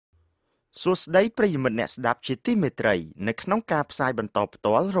សួស្តីប្រិយមិត្តអ្នកស្ដាប់ជាទីមេត្រីនៅក្នុងការផ្សាយបន្តផ្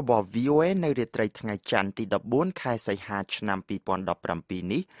ទាល់របស់ VOA នៅរាត្រីថ្ងៃច័ន្ទទី14ខែសីហាឆ្នាំ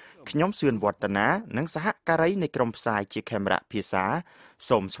2017នេះខ្ញុំសឿនវឌ្ឍនានិងសហការីនៃក្រុមផ្សាយជាខេមរៈភាសា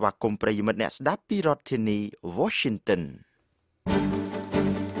សូមស្វាគមន៍ប្រិយមិត្តអ្នកស្ដាប់ពីរដ្ឋធានី Washington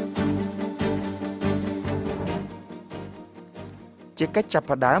ជាកិច្ចចាប់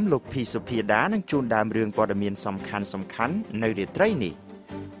ផ្ដើមលោកភីសុភាដានឹងជួនដើមរឿងព័ត៌មានសំខាន់នៅរាត្រីនេះ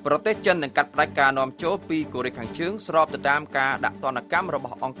ប្រទេសចិននឹងកាត់ផ្តាច់ការនាំចូលពីកូរ៉េខាងជើងស្របទៅតាមការដាក់ទណ្ឌកម្មរប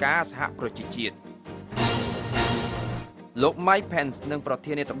ស់អង្គការសហប្រជាជាតិលោក Mike Pence និងប្រ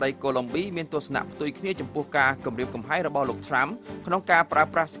ធានាធិបតីកូឡុំប៊ីមានទស្សនៈផ្ទុយគ្នាចំពោះការគម្រាមកំហែងរបស់លោក Trump ក្នុងការប្រើ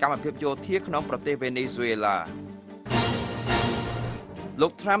ប្រាស់សកម្មភាពយោធាក្នុងប្រទេសវេណេស៊ុយអេឡាលោ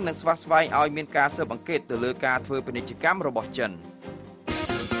ក Trump នឹងស្វាស្វែងឲ្យមានការស៊ើបអង្កេតទៅលើការធ្វើពាណិជ្ជកម្មរបស់ចិន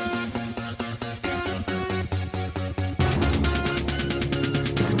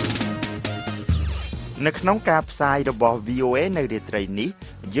នៅក្នុងការផ្សាយរបស់ VOA នៅរាត្រីនេះ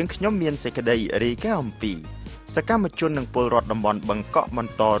យើងខ្ញុំមានសេចក្តីរាយការណ៍អំពីសកម្មជននិងពលរដ្ឋតំបន់បឹងកក់ប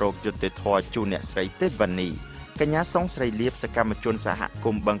ន្តរកយុត្តិធម៌ជូនអ្នកស្រីទេវនីកញ្ញាសុងស្រីលៀបសកម្មជនសហគ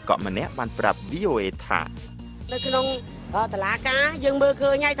មន៍បឹងកក់ម្នាក់បានប្រាប់ VOA ថានៅក្នុងតុលាការយើងមើល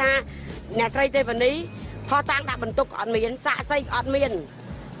ឃើញហើយថាអ្នកស្រីទេវនីផតាំងដាក់បន្ទុកអត់មានសាកសីអត់មាន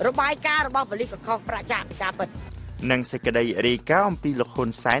របាយការណ៍របស់ប៉ូលីសក៏ខុសប្រជាការពិតនិងសេចក្តីរាយការណ៍អំពីលោកហ៊ុន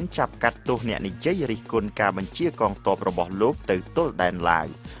សែនចាប់កាត់ទោសអ្នកនិយាយរិះគន់ការបញ្ជាកងទ័ពរបស់លោកទៅទល់ដែនឡាវ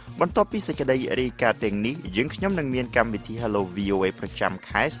បន្ទាប់ពីសេចក្តីរាយការណ៍ទាំងនេះយើងខ្ញុំនឹងមានកម្មវិធី Hello VOA ប្រចាំ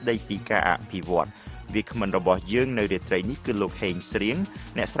ខែស្តីពីការអភិវឌ្ឍវាគ្មិនរបស់យើងនៅរាត្រីនេះគឺលោកហេងស្រៀង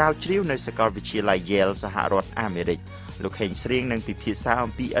អ្នកស្រាវជ្រាវនៅសាកលវិទ្យាល័យ Yale សហរដ្ឋអាមេរិកលោកហេងស្រៀងនឹងពិភាក្សា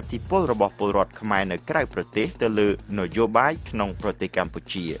អំពីឥទ្ធិពលរបស់ពលរដ្ឋខ្មែរនៅក្រៅប្រទេសទៅលើនយោបាយក្នុងប្រទេសកម្ពុ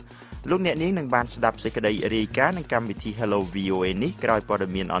ជាលោកអ្នកនាងនឹងបានស្ដាប់សេចក្តីរាយការណ៍នឹងកម្មវិធី Hello VOA នេះក្រោយព័ត៌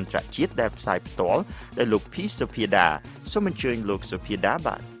មានអន្តរជាតិដែលផ្សាយផ្ទាល់ដោយលោកភីសុភាដាសូមអញ្ជើញលោកសុភាដា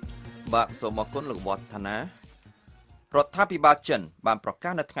បាទសូមអរគុណលោកវឌ្ឍនារដ្ឋាភិបាលចិនបានប្រកា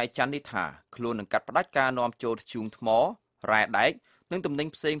សនៅថ្ងៃច័ន្ទនេះថាខ្លួននឹងកាត់ផ្តាច់ការនាំចូលធ្យូងថ្មរ៉ែដែកនិងទំនិញ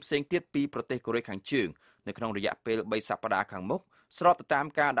ផ្សេងទៀតពីប្រទេសកូរ៉េខាងជើងនៅក្នុងរយៈពេល3សប្តាហ៍ខាងមុខស្របទៅតាម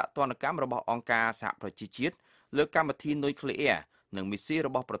ការដាក់ទណ្ឌកម្មរបស់អង្គការសហប្រជាជាតិលើកម្មវិធីនុយក្លេអ៊ែរនិងមីស៊ីរ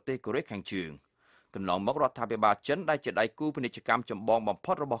បស់ប្រទេសកូរ៉េខាងជើងកន្លងមករដ្ឋាភិបាលចិនដែលជាដៃគូពាណិជ្ជកម្មចម្បងបំ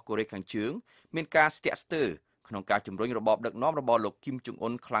ផុតរបស់កូរ៉េខាងជើងមានការស្ទាក់ស្ទើរក្នុងការជំរុញរបបដឹកនាំរបស់លោកគីមចុងអ៊ុ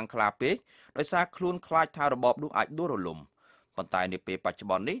នខ្លាំងក្លាពេកដោយសារខ្លួនខ្លាចថារបបនោះអាចដួលរលំប៉ុន្តែនាពេលបច្ចុប្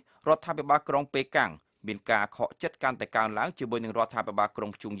បន្ននេះរដ្ឋាភិបាលក្រុងប៉េកាំងមានការខកចិត្តកាន់តែកើនឡើងជាមួយនឹងរដ្ឋាភិបាលក្រុង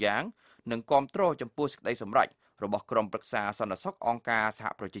ព្យុងយ៉ាងនិងគាំទ្រចំពោះសេចក្តីសម្រេចរបស់ក្រុមប្រឹក្សាសន្តិសុខអង្គការសហ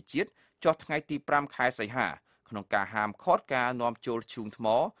ប្រជាជាតិចុះថ្ងៃទី5ខែសីហាក្នុងការហាមឃាត់ការនាំចូលធ្យូងថ្ម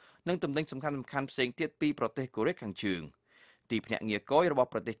និងទំនិញសំខាន់ផ្សេងទៀតពីប្រទេសកូរ៉េខាងជើងទីភ្នាក់ងារគយរបស់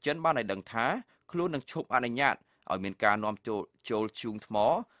ប្រទេសចិនបានឲ្យដឹងថាខ្លួននឹងឈប់អនុញ្ញាតឲ្យមានការនាំចូលធ្យូងថ្ម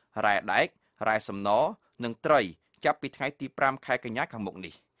រ៉ែដែករ៉ែសំណនិងត្រីចាប់ពីថ្ងៃទី5ខែកញ្ញាខាងមុខ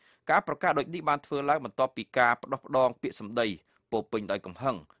នេះការប្រកាសដូចនេះបានធ្វើឡើងបន្ទាប់ពីការផ្ដោះផ្ដងពាក្យសម្ដីពោពេញដោយកំ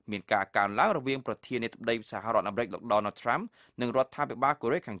ហឹងមានការកើនឡើងរវាងប្រធានាធិបតីសហរដ្ឋអាមេរិកលោក Donald Trump និងរដ្ឋាភិបាលកូ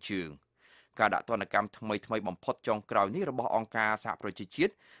រ៉េខាងជើងការដាក់ទណ្ឌកម្មថ្មីបំផុតចុងក្រោយនេះរបស់អង្គការសហប្រជាជា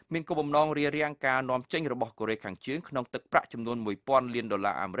តិមានគោលបំណងរារាំងការនាំចេញរបស់កូរ៉េខាងជើងក្នុងទឹកប្រាក់ចំនួន$1000លាន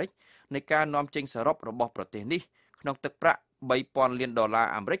អាមេរិកនៃការនាំចេញសរុបរបស់ប្រទេសនេះក្នុងទឹកប្រាក់$3000លាន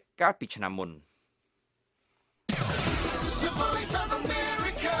អាមេរិកកាលពីឆ្នាំមុន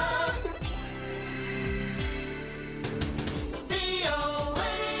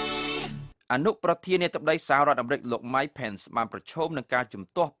អនុប្រធានាធិបតីសហរដ្ឋអាមេរិកលោក Mike Pence បានប្រឈមនឹងការជំ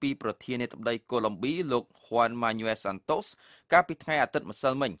ទាស់ពីប្រធានាធិបតីកូឡុំប៊ីលោក Juan Manuel Santos កាលពីថ្ងៃអាទិត្យម្សិ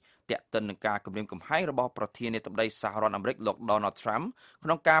លមិញទាក់ទិននឹងការគម្រាមកំហែងរបស់ប្រធានាធិបតីសហរដ្ឋអាមេរិកលោក Donald Trump ក្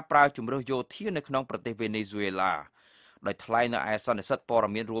នុងការប្រើជំរើសយោធានៅក្នុងប្រទេសវេណេស៊ុយអេឡាដោយថ្លែងនៅឯសន្និសីទព័ត៌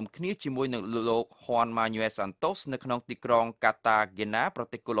មានរួមគ្នាជាមួយនឹងលោក Juan Manuel Santos នៅក្នុងទីក្រុង Cartagena ប្រ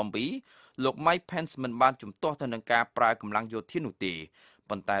ទេសកូឡុំប៊ីលោក Mike Pence មិនបានជំទាស់ទៅនឹងការប្រើកម្លាំងយោធានោះទេ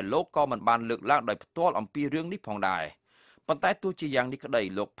ប៉ុន្តែលោកក៏មិនបានលើកឡើងដោយផ្ទាល់អំពីរឿងនេះផងដែរប៉ុន្តែទោះជាយ៉ាងនេះក្តី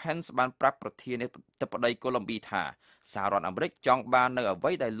លោក Pence បានប្រាប់ប្រធានាធិបតីកូឡុំប៊ីថាសហរដ្ឋអាមេរិកចង់បាននៅអ្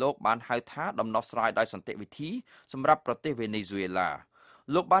វីដែលលោកបានហៅថាដំណោះស្រាយដោយសន្តិវិធីសម្រាប់ប្រទេសវេណេស៊ុយអេឡា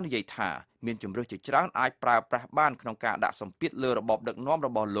លោកបាននិយាយថាមានជំរើសជាច្រើនអាចប្រើប្រាស់បានក្នុងការដាក់សម្ពាធលើរបបដឹកនាំរ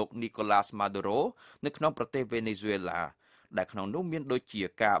បស់លោក Nicolas Maduro នៅក្នុងប្រទេសវេណេស៊ុយអេឡាដែលក្នុងនោះមានដូចជា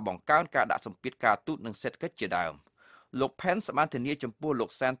ការបង្កើនការដាក់សម្ពាធការទូតនិងសេដ្ឋកិច្ចជាដើមលោក Pence បានធានាចំពោះលោក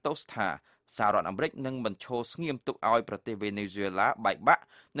Santos ថាសហរដ្ឋអាមេរិកនឹងមិនឈរស្ងៀមទុកឲ្យប្រទេសវេណេស៊ុយអេឡាបែកបាក់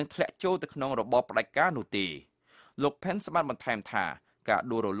និងធ្លាក់ចូលទៅក្នុងរបបផ្ដាច់ការនោះទេលោក Pence បានបន្ថែមថាការ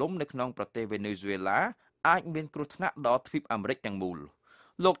ដួលរលំនៅក្នុងប្រទេសវេណេស៊ុយអេឡាអាចមានគ្រោះថ្នាក់ដល់ទ្វីបអាមេរិកទាំងមូល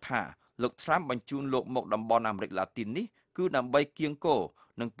លោកថា លោក Trump បញ្ជូនលោកមកតំបន់អាមេរិកឡាទីននេះគឺដើម្បីគៀងគរ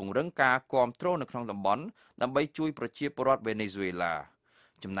និងពង្រឹងការគាំទ្រនៅក្នុងតំបន់ដើម្បីជួយប្រជាពលរដ្ឋវេណេស៊ុយអេឡា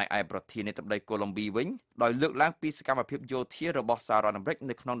ចំណែកឯប្រធានាធិបតីកូឡុំប៊ីវិញដោយលើកឡើងពីសកម្មភាពយោធារបស់សហរដ្ឋអាមេរិក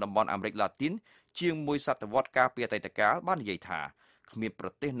នៅក្នុងតំបន់អាមេរិកឡាទីនជាងមួយសតវត្សកាលពីអតីតកាលបាននិយាយថាគ្មានប្រ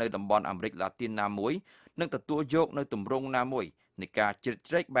ទេសនៅតំបន់អាមេរិកឡាទីនណាមួយនឹងទទួលយកនៅទម្រង់ណាមួយនៃការជ្រៀត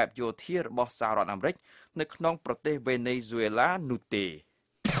ជ្រែកបែបយោធារបស់សហរដ្ឋអាមេរិកនៅក្នុងប្រទេសវេណេស៊ុយអេឡានោះទេ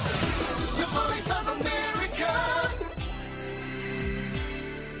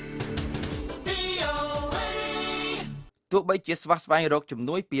ទោះបីជាស្វះស្វែងរកជំ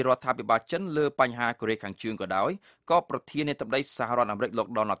នួយពីរដ្ឋាភិបាលចិនលើបញ្ហាកូរ៉េខាងជើងក៏ដោយក៏ប្រធានាធិបតីសហរដ្ឋអាមេរិកលោក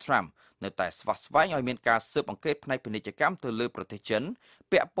Donald Trump នៅតែស្វះស្វែងឲ្យមានការស៊ើបអង្កេតផ្នែកពាណិជ្ជកម្មទៅលើប្រទេសចិន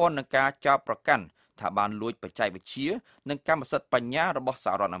ពាក់ព័ន្ធនឹងការចោទប្រកាន់ថាបានលួចបច្ចេកវិទ្យានិងកម្មសិទ្ធិបញ្ញារបស់ស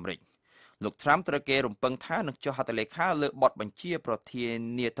ហរដ្ឋអាមេរិកលោក Trump ត្រូវគេរំពឹងថានឹងចុះហត្ថលេខាលើបទបញ្ជាប្រធា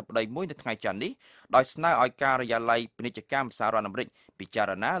នាធិបតីមួយនៅថ្ងៃច័ន្ទនេះដោយស្នើឲ្យការិយាល័យពាណិជ្ជកម្មសហរដ្ឋអាមេរិកពិចា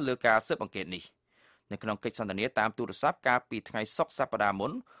រណាលើការស៊ើបអង្កេតនេះនៅក្នុងកិច្ចសន្ទនាតាមទូរស័ព្ទកាលពីថ្ងៃសុក្រសប្តាហ៍មុ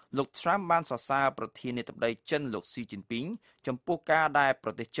នលោក Trump បានសរសើរប្រធានាធិបតីចិនលោកស៊ីជីនពីងចំពោះការដែលប្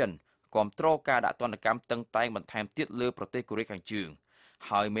រទេសចិនគាំទ្រការដាក់ទណ្ឌកម្មតឹងតែងបន្ថែមទៀតលើប្រទេសកូរ៉េខាងជើង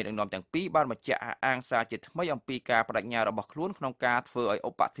ហើយមេដឹកនាំទាំងពីរបានបញ្ជាក់អះអាងសារជាថ្មីអំពីការបដិញ្ញារបស់ខ្លួនក្នុងការធ្វើឲ្យឧ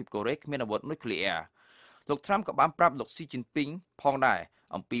បទ្វីបកូរ៉េគ្មានអាវុធនុយក្លេអ៊ែរលោក Trump ក៏បានប្រាប់លោកស៊ីជីនពីងផងដែរ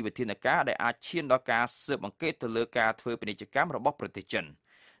អំពីវិធានការដែលអាចឈានដល់ការស៊ើបអង្កេតទៅលើការធ្វើពាណិជ្ជកម្មរបស់ប្រទេសចិន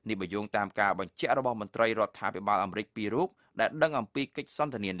នេះបើយោងតាមការបញ្ជាក់របស់មន្ត្រីរដ្ឋាភិបាលអាមេរិកពីររូបដែលដឹងអំពីកិច្ចស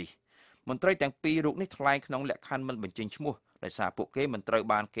ន្ទនានេះមន្ត្រីទាំងពីររូបនេះថ្លែងក្នុងលក្ខខណ្ឌមិនបញ្ចេញឈ្មោះដោយសារពួកគេមិនត្រូវ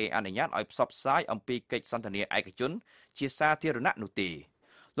បានគេអនុញ្ញាតឲ្យផ្សព្វផ្សាយអំពីកិច្ចសន្ទនាឯកជនជាសាធារណៈនោះទេ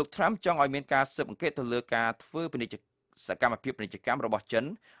លោក Trump ចង់ឲ្យមានការស៊ើបអង្កេតទៅលើការធ្វើសកម្មភាពពាណិជ្ជកម្មរបស់ចិន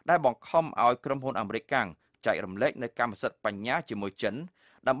ដែលបង្ខំឲ្យក្រុមហ៊ុនអាមេរិកកាំងចែករំលែកនៅកម្មសិទ្ធិបញ្ញាជាមួយចិន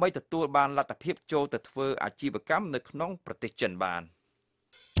ដើម្បីទទួលបានលទ្ធភាពចូលទៅធ្វើអាជីវកម្មនៅក្នុងប្រទេសចិនបាន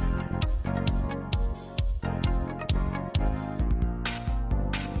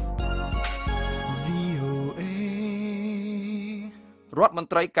រដ្ឋមន្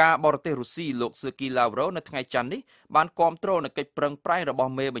ត្រីការបរទេសរុស្ស៊ីលោកស៊ឺគីឡាវរ៉ូនៅថ្ងៃច័ន្ទនេះបានគាំទ្រនឹងកិច្ចប្រឹងប្រែងរប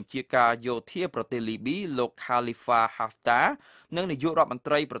ស់មេបញ្ជាការយោធាប្រទេសលីប៊ីលោក Khalifa Haftar និងនាយករដ្ឋមន្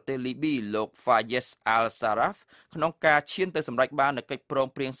ត្រីប្រទេសលីប៊ីលោក Fayez al-Sarraf ក្នុងការឈានទៅសម្រេចបាននូវកិច្ចព្រម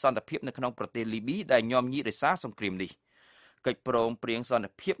ព្រៀងសន្តិភាពនៅក្នុងប្រទេសលីប៊ីដែលញោមញីដោយសារសង្គ្រាមនេះកិច្ចព្រមព្រៀងសន្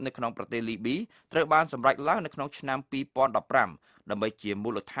តិភាពនៅក្នុងប្រទេសលីប៊ីត្រូវបានសម្រេចឡើងនៅក្នុងឆ្នាំ2015ដើម្បីជាមូ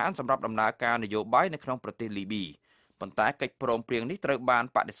លដ្ឋានសម្រាប់ដំណើរការនយោបាយនៅក្នុងប្រទេសលីប៊ីប៉ុន្តែកិច្ចព្រមព្រៀងនេះត្រូវបាន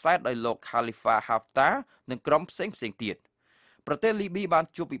បដិសេធដោយលោក Khalifa Haftar និងក្រុមផ្សេងទៀតប្រទេសលីប៊ីបាន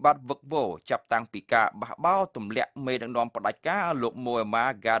ជួបវិបត្តិវឹកវរចាប់តាំងពីការបះបោរទម្លាក់មេដឹកនាំផ្ដាច់ការលោក Muammar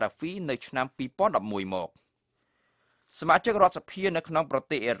Gaddafi នៅឆ្នាំ2011មកសមាជិករដ្ឋសភានៅក្នុងប្រ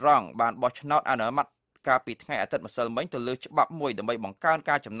ទេសអ៊ីរ៉ង់បានបោះឆ្នោតអនុម័តកាលពីថ្ងៃអាទិត្យម្សិលមិញទៅលើច្បាប់មួយដើម្បីបង្កើន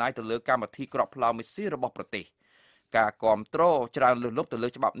ការចំណាយទៅលើកម្មវិធីគ្រាប់ផ្លោមមីស៊ីលរបស់ប្រទេសការគាំទ្រច្រើនលើសលប់ទៅលើ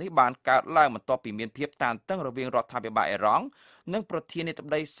ច្បាប់នេះបានកើតឡើងបន្ទាប់ពីមានភាពតានតឹងរវាងរដ្ឋាភិបាលអ៊ីរ៉ង់និងប្រធានាធិប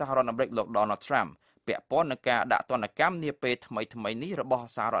តីសហរដ្ឋអាមេរិកលោក Donald Trump ពាក់ព័ន្ធនឹងការដាក់ទណ្ឌកម្មនាពេលថ្មីនេះរបស់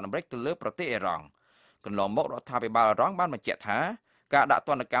សហរដ្ឋអាមេរិកទៅលើប្រទេសអ៊ីរ៉ង់កន្លងមករដ្ឋាភិបាលអ៊ីរ៉ង់បានបញ្ជាក់ថាការដាក់ទ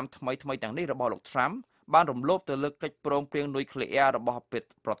ណ្ឌកម្មថ្មីទាំងនេះរបស់លោក Trump បានរំលោភទៅលើកិច្ចព្រមព្រៀងនុយក្លេអ៊ែររបស់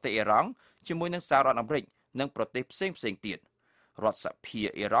ប្រទេសអ៊ីរ៉ង់ជាមួយនឹងសហរដ្ឋអាមេរិកនិងប្រទេសផ្សេងទៀតរដ្ឋសភា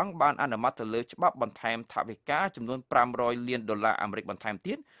អ៊ីរ៉ង់បានអនុម័តទៅលើច្បាប់បន្ថែមថវិកាចំនួន$500 លានអាមេរិកបន្ថែម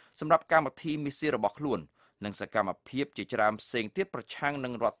ទៀតសម្រាប់កម្មវិធីមីស៊ីលរបស់ខ្លួននិងសកម្មភាពជាច្រើនផ្សេងទៀតប្រឆាំងនឹ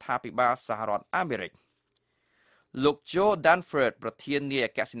ងរដ្ឋាភិបាលសហរដ្ឋអាមេរិកលោក Joe Dunford ប្រធាននាយអ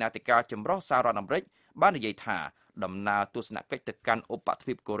គ្គសេនាធិការចម្រុះសហរដ្ឋអាមេរិកបាននិយាយថាដំណើរទស្សនកិច្ចទៅកាន់ឧបទ្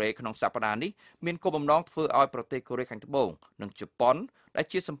វីបកូរ៉េក្នុងសប្តាហ៍នេះមានគោលបំណងធ្វើឲ្យប្រទេសកូរ៉េខាងត្បូងនិងជប៉ុនដែល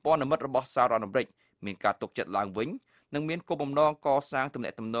ជាសម្ព័ន្ធមិត្តរបស់សហរដ្ឋអាមេរិកមានការទុកចិត្តឡើងវិញនិងមានគោលបំណងកសាងទំនា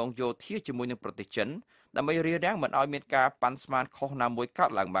ក់ទំនងយោធាជាមួយនឹងប្រទេសចិនដើម្បីរារាំងមិនឲ្យមានការប៉ាន់ស្មានខុសណាមួយកើត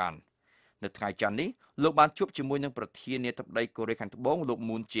ឡើងបាននៅថ្ងៃច័ន្ទនេះលោកបានជួបជាមួយនឹងប្រធានាធិបតីកូរ៉េខាងត្បូងលោក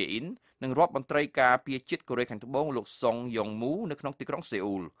Moon Jae-in និងរដ្ឋមន្ត្រីការពារជាតិកូរ៉េខាងត្បូងលោក Song Yong-mu នៅក្នុងទីក្រុងសេ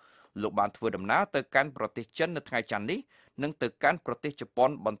អ៊ូលលោកបានធ្វើដំណើរទៅកាន់ប្រទេសចិននៅថ្ងៃច័ន្ទនេះនិងទៅកាន់ប្រទេសជប៉ុន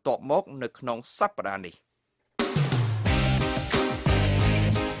បន្ទាប់មកនៅក្នុងសប្តាហ៍នេះ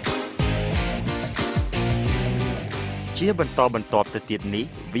ជាបន្តទៅទៀតនេះ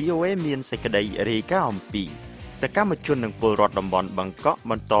VOA មានសេចក្តីរាយការណ៍អំពីសកម្មជននិងពលរដ្ឋតំបន់បង្កក់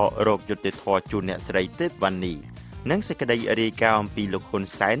បន្តរកយុត្តិធម៌ជូនអ្នកស្រីទេពវណ្ណីនិងសេចក្តីរាយការណ៍អំពីលោកហ៊ុន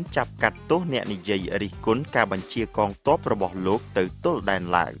សែនចាប់កាត់ទោសអ្នកនិយាយរិះគន់ការបញ្ជាកងទ័ពរបស់លោកទៅទល់ដែន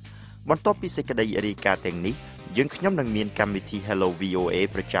ឡាវបន្ទាប់ពីសេចក្តីរាយការណ៍ទាំងនេះយើងខ្ញុំនឹងមានកម្មវិធី Hello VOA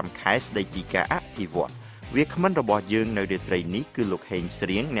ប្រចាំខែស្តីពីការអភិវឌ្ឍ វាគ្មិនរបស់យើងនៅរាត្រីនេះគឺលោកហេងស្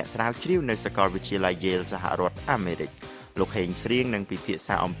រៀងអ្នកស្រាវជ្រាវនៅសាកលវិទ្យាល័យ Yale សហរដ្ឋអាមេរិកលោកហេងស្រៀងនឹងពិភាក្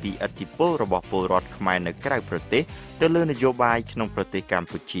សាអំពីឥទ្ធិពលរបស់ពលរដ្ឋខ្មែរនៅក្រៅប្រទេសទៅលើនយោបាយក្នុងប្រទេសកម្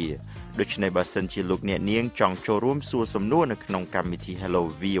ពុជាដូច្នេះបើសិនជាលោកអ្នកនាងចង់ចូលរួមសួរសំណួរនៅក្នុងកម្មវិធី Hello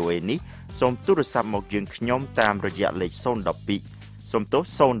VOA នេះសូមទូរស័ព្ទមកយើងខ្ញុំតាមរយៈលេខ012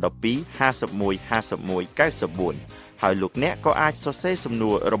 515194ហើយលោកអ្នកក៏អាចសរសេរសំ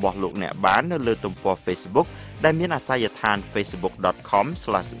ណួររបស់លោកអ្នកបាននៅលើទំព័រ Facebook ដែលមានអាសយដ្ឋាន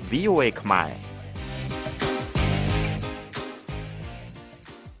facebook.com/voa ខ្មែរ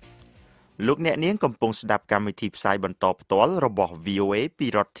លោកអ្នកនាងកំពុងស្ដាប់កម្មវិធីផ្សាយបន្តផ្ទាល់របស់ VOA ពី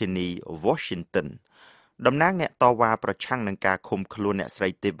រដ្ឋធានី Washington តំណាងអ្នកតវ៉ាប្រឆាំងនឹងការឃុំខ្លួនអ្នកស្រី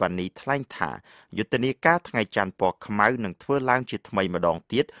ទេវ៉ានីថ្លែងថាយុទ្ធនាការថ្ងៃច័ន្ទពណ៌ខ្មៅនឹងធ្វើឡើងជាថ្មីម្ដង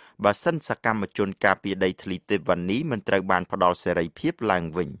ទៀតបើសិនសកម្មជនការពារដីធ្លីទេវ៉ានីមិនត្រូវបានផ្ដល់សេរីភាពឡើង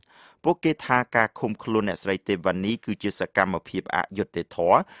វិញពួកគេថាការឃុំខ្លួនអ្នកស្រីទេវ៉ានីគឺជាសកម្មភាពអយុត្តិធ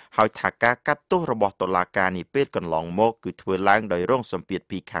ម៌ហើយថាការកាត់ទោសរបស់តុលាការនាពេលកន្លងមកគឺធ្វើឡើងដោយរងសម្ពាធ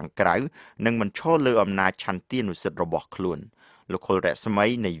ពីខាងក្រៅនិងមិនឈរលើអំណាចឆន្ទានុសិទ្ធិរបស់ខ្លួនលោកខុលរស្មី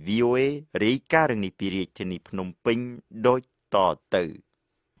នៃ VOA រាយការណ៍រឿងនេះពីរាជធានីភ្នំពេញដូចតទៅ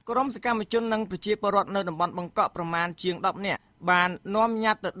ក្រុមសកម្មជននិងប្រជាពលរដ្ឋនៅតំបន់បង្កក់ប្រមាណជាង10នាក់បាននាំញ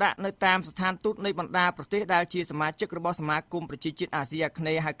ត្តិទៅដាក់នៅតាមស្ថានទូតនៃបណ្ដាប្រទេសដែលជាសមាជិករបស់សមាគមប្រជាជាតិអាស៊ីអាគ្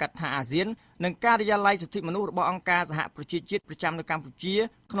នេយ៍ហៅកាត់ថាអាស៊ាននិងការិយាល័យសិទ្ធិមនុស្សរបស់អង្គការសហប្រជាជាតិប្រចាំនៅកម្ពុជា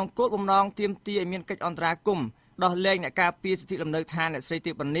ក្នុងគោលបំណងទាមទារឲ្យមានកិច្ចអន្តរាគមន៍ដោះលែងអ្នកការពារសិទ្ធិលំនៅឋានអ្នកស្រី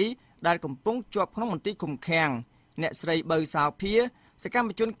ទេវ៉ានីដែលកំពុងជាប់ក្នុងមន្ទីរឃុំឃាំងអ្នកស្រីបើសោភាសកម្ម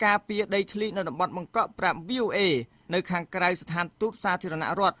ជនការពារដីធ្លីនៅតំបន់បង្កក់ប្រាប់ VOA នៅខាងក្រៅស្ថានទូតសាធារណ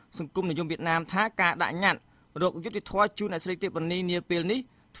រដ្ឋសង្គមនិយមវៀតណាមថាការដាក់ញត្តិរកយុត្តិធម៌ជូនអ្នកស្រីទេវ៉ានីនាពេលនេះ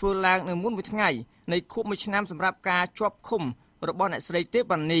ធ្វើឡើងនៅមុនមួយថ្ងៃនៃខួប1ឆ្នាំសម្រាប់ការជាប់ឃុំរបស់អ្នកស្រីទេ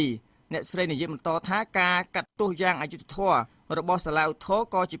វ៉ានីអ្នកស្រីនិយាយបន្តថាការកាត់ទោសយ៉ាងអយុត្តិធម៌របស់សាលាឧទ្ធរ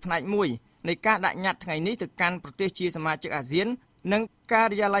ក៏ជាផ្នែកមួយនៃការដាក់ញត្តិថ្ងៃនេះទៅកាន់ប្រទេសជាសមាជិកអាស៊ាននិងកា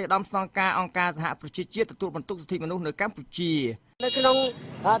រិយាល័យឧត្តមស្នងការអង្គការសហប្រជាជាតិទទួលបន្ទុកសិទ្ធិមនុស្សនៅកម្ពុជានៅក្នុង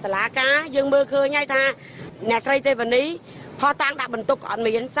តុលាការយើងមើលឃើញហើយថាអ្នកស្រីទេវ៉ានីផតាំងដាក់បន្ទុកអត់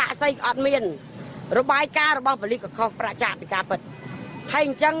មានសាកសីអត់មានរបាយការណ៍របស់ប៉ូលីសក៏ខុសប្រឆាំងពីការពិតហើយ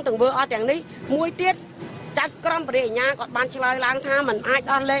អញ្ចឹងទាំងធ្វើអស់ទាំងនេះមួយទៀតចាត់ក្រុមបរិញ្ញាគាត់បានឆ្លើយឡើងថាมันអាច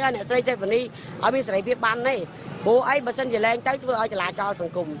ដោះលែងឲ្យអ្នកស្រីទេវ៉ានីឲ្យមានសេរីភាពបានទេព្រោះអីបើសិនជាលែងទៅធ្វើឲ្យចលាចលស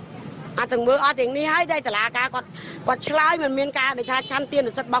ង្គមអាទាំងមើលអត់ទាំងនេះហើយតែតុលាការគាត់ឆ្លើយមិនមានការដែលថាឆន្ទា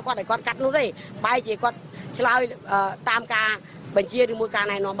នុសិទ្ធិរបស់គាត់ឲ្យគាត់កាត់នោះទេបែរជាគាត់ឆ្លើយតាមការបញ្ជាឬមួយការ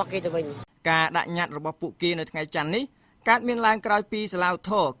ណែនាំរបស់គេទៅវិញការដាក់ញត្តិរបស់ពួកគេនៅថ្ងៃច័ន្ទនេះកើតមានឡើងក្រោយពីសាលាឧទ្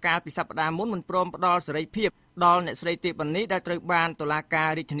ធរកាលពីសប្តាហ៍មុនមិនព្រមផ្ដល់សេរីភាពដល់អ្នកស្រីទេវ៉ានីដែលត្រូវបានតុលាការ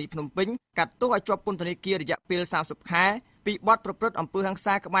រាជធានីភ្នំពេញកាត់ទោសឲ្យជាប់ពន្ធនាគាររយៈពេល30ខែពីបទប្រព្រឹត្តអំពើហិង្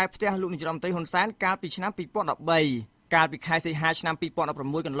សាក្បែរផ្ទះលោកនាយរដ្ឋមន្ត្រីហ៊ុនសែនកាលពីឆ្នាំ2013កាលពីខែសីហាឆ្នាំ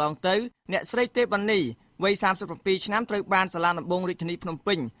2016កន្លងទៅអ្នកស្រីទេវ៉ានីវ័យ37ឆ្នាំត្រូវបានសាលាដំបងរាជធានីភ្នំ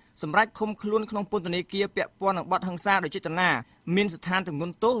ពេញសម្រាប់ឃុំខ្លួនក្នុងពន្ធនាគារពាក់ព័ន្ធនឹងបទហិង្សាដោយចេតនាមានស្ថានទម្ង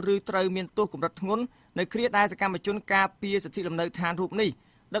ន់ទោសឬត្រូវមានទោសកម្រិតធ្ងន់នៅគ្រាដែលសកម្មជនការពារសិទ្ធិលំនៅឋានរូបនេះ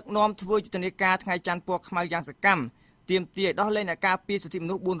ដឹកនាំធ្វើយុទ្ធនាការថ្ងៃច័ន្ទពណ៌ខ្មៅយ៉ាងសកម្មទាមទារឲ្យដោះលែងអ្នកការពារសិទ្ធិម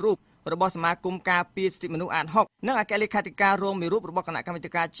នុស្ស4រូបរបស់សមាគមការពារសិទ្ធិមនុស្សអាត60និងអគ្គលេខាធិការរងមួយរូបរបស់គណៈកម្មា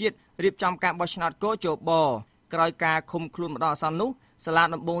ធិការជាតិរៀបចំការបោះឆ្នោតកោជបក្រោយការឃុំខ្លួនម្ដងអាសន្ននោះសាលា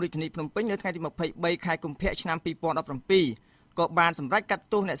ដំបងរាជធានីភ្នំពេញនៅថ្ងៃទី23ខែកុម្ភៈឆ្នាំ2017ក៏បានសម្រេចកាត់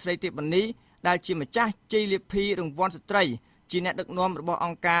ទោសអ្នកស្រីទេវ៉ានីដែលជាម្ចាស់ជ័យលាភីរង្វាន់ស្ត្រីជាអ្នកដឹកនាំរបស់អ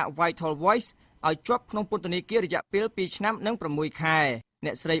ង្គការ Vital Voice ឲ្យជាប់ក្នុងពន្ធនាគាររយៈពេល2ឆ្នាំនិង6ខែអ្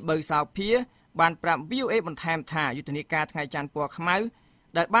នកស្រីបើសោភាបានប្រាប់ VOA បន្ថែមថាយុទ្ធនាការថ្ងៃច័ន្ទពណ៌ខ្មៅ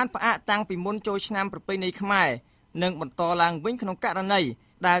ដែលបានផ្អាកតាំងពីមុនចូលឆ្នាំប្រពៃណីខ្មែរនឹងបន្តឡើងវិញក្នុងករណី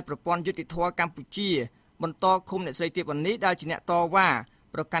ដែលប្រព័ន្ធយុតិធធម៌កម្ពុជាបន្តឃុំអ្នកស្រីទេវ៉ានីដែលជាអ្នកតវ៉ា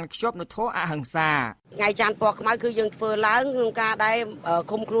ប្រកាន់ខ្ជាប់នូវធម៌អហិង្សាថ្ងៃច័ន្ទពណ៌ខ្មៅគឺយើងធ្វើឡើងក្នុងការដែល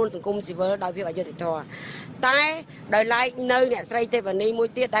ឃុំខ្លួនសង្គមស៊ីវិលដោយភាពអយុត្តិធម៌តែដោយឡែកនៅអ្នកស្រីទេវ៉ានីមួយ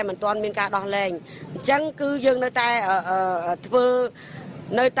ទៀតដែលមិនទាន់មានការដោះលែងអញ្ចឹងគឺយើងនៅតែធ្វើ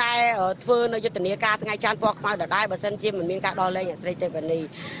នៅយុទ្ធនាការថ្ងៃច័ន្ទពណ៌ខ្មៅដដែលបើសិនជាមិនមានការដោះលែងអ្នកស្រីទេវ៉ានីឥ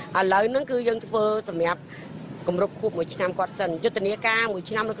ឡូវហ្នឹងគឺយើងធ្វើសម្រាប់គម្រប់ខួប1ឆ្នាំគាត់សិនយុទ្ធនាការ1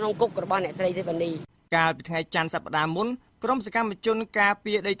ឆ្នាំនៅក្នុងគុករបស់អ្នកស្រីទេវ៉ានីកាលពីថ្ងៃច័ន្ទសប្តាហ៍មុនក្រុមសកម្មជនការ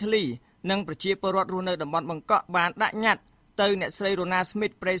ពារដីធ្លីនិងប្រជាពលរដ្ឋរស់នៅតំបន់បង្កក់បានដាក់ញត្តិទៅអ្នកស្រីរ៉ូណាស្មី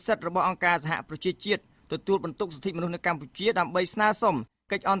តប្រិសិទ្ធរបស់អង្គការសហប្រជាជាតិទទួលបន្ទុកសិទ្ធិមនុស្សនៅកម្ពុជាដើម្បីស្នើសុំ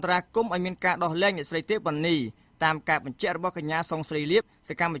កិច្ចអន្តរាគមន៍ឲ្យមានការដោះលែងអ្នកស្រីទេវ៉ានីតាមការបញ្ជាក់របស់កញ្ញាសុងស្រីលៀប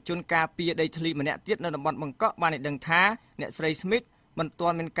សកម្មជនការពារដីធ្លីម្នាក់ទៀតនៅតំបន់បង្កក់បានឲ្យដឹងថាអ្នកស្រីស្មីតមិនទា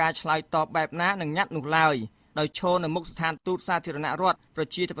ន់មានការឆ្លើយតបបែបណានឹងញត្តិនោះឡើយដោយឈរនៅមុខស្ថានទូតសាធារណរដ្ឋប្រ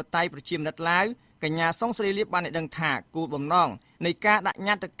ជាធិបតេយ្យប្រជាមានិតឡាវ កញ្ញាសុងស្រីលៀបបានដឹងថាគោលបំណងនៃការដាក់ញ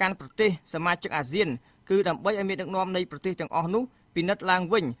ត្តិទៅកាន់ប្រទេសសមាជិកអាស៊ានគឺដើម្បីឲ្យមានដឹកនាំនៃប្រទេសទាំងអស់នោះពិនិត្យឡើង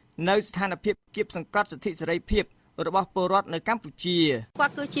វិញនៅស្ថានភាពគៀបសង្កត់សិទ្ធិសេរីភាពរបស់ពលរដ្ឋនៅកម្ពុជាគា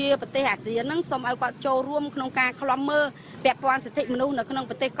ត់គឺជាប្រទេសអាស៊ានហ្នឹងសូមឲ្យគាត់ចូលរួមក្នុងការឃ្លាំមើលពាក់ព័ន្ធសិទ្ធិមនុស្សនៅក្នុង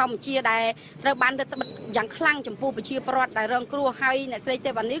ប្រទេសកម្ពុជាដែលត្រូវបានរឹតបន្តឹងយ៉ាងខ្លាំងចំពោះប្រជាពលរដ្ឋដែលរងគ្រោះហើយអ្នកស្រីទេ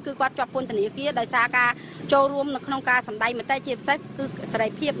វ៉ានីគឺគាត់ជាប់ពន្ធនាគារដោយសារការចូលរួមនៅក្នុងការសម្ដែងមតិជាពិសេសគឺសេរី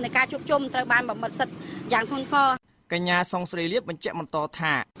ភាពនៃការជួបជុំត្រូវបានបំបិទសិទ្ធិយ៉ាងធ្ងន់ធ្ងរកញ្ញាសុងស្រីលៀបបញ្ជាក់បន្ត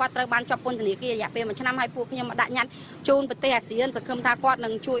ថាគាត់ត្រូវបានជាប់ពន្ធនាគាររយៈពេល1ឆ្នាំហើយពួកខ្ញុំដាក់ញត្តិជូនប្រទេសអាស៊ានសង្ឃឹមថាគាត់នឹ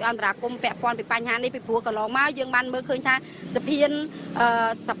ងជួយអន្តរាគមន៍ពាក់ព័ន្ធពីបញ្ហានេះពីព្រោះកន្លងមកយើងបានមើលឃើញថាស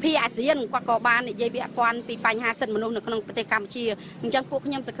ភាអាស៊ានគាត់ក៏បាននិយាយពាក់ព័ន្ធពីបញ្ហាសិទ្ធិមនុស្សនៅក្នុងប្រទេសកម្ពុជាអញ្ចឹងពួក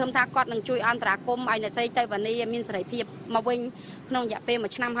ខ្ញុំសង្ឃឹមថាគាត់នឹងជួយអន្តរាគមន៍ឲ្យអ្នកស្រីទេវ៉ានីមានសេរីភាពមកវិញក្នុងរយៈពេល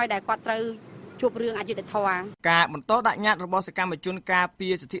1ឆ្នាំហើយដែលគាត់ត្រូវជួបរឿងអយុត្តិធម៌ការបន្តដាក់ញត្តិរបស់សកម្មជនការពា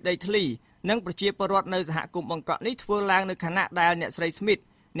រសិទ្ធិដីធ្លីនិងប្រជាពលរដ្ឋនៅសហគមន៍បង្កក់នេះធ្វើឡើងនៅខណៈដែលអ្នកស្រីស្មីត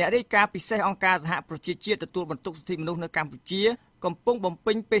អ្នករាយការណ៍ពិសេសអង្គការសហប្រជាជាតិទទួលបន្ទុកសិទ្ធិមនុស្សនៅកម្ពុជាកំពុងបំ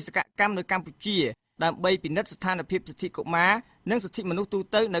ពេញបេសកកម្មនៅកម្ពុជាដើម្បីពិនិត្យស្ថានភាពសិទ្ធិកុមារនិងសិទ្ធិមនុស្សទូ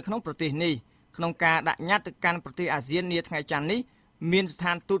ទៅនៅក្នុងប្រទេសនេះក្នុងការដាក់ញត្តិទៅកាន់ប្រទេសអាស៊ាននាថ្ងៃច័ន្ទនេះមានស្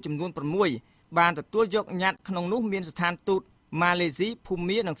ថានទូតចំនួន6បានទទួលយកញត្តិក្នុងនោះមានស្ថានទូតម៉ាឡេស៊ីភូ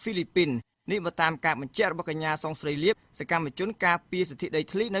មានិងហ្វីលីពីននេះបើតាមការបញ្ជាក់របស់កញ្ញាសុងស្រីលៀបសកម្មជនការពារសិទ្ធិដី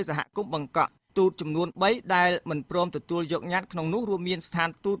ធ្លីនៅសហគមន៍បង្កក់ទូតចំនួន3ដែលមិនព្រមទទួលយកញត្តិក្នុងនោះរួមមានស្ថាន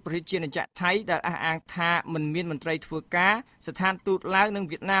ទូតប្រជាណាចក្រថៃដែលអះអាងថាមិនមានមន្ត្រីធ្វើការស្ថានទូតឡាវនិង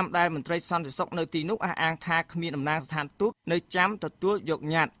វៀតណាមដែលមន្ត្រីសន្តិសុខនៅទីនោះអះអាងថាគ្មានតំណាងស្ថានទូតនៅចាំទទួលយក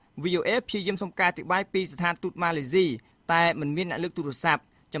ញត្តិ VOA ព្យាយាមសុំការអធិប្បាយពីស្ថានទូតម៉ាឡេស៊ីតែមិនមានអ្នកលើកទូរស័ព្ទ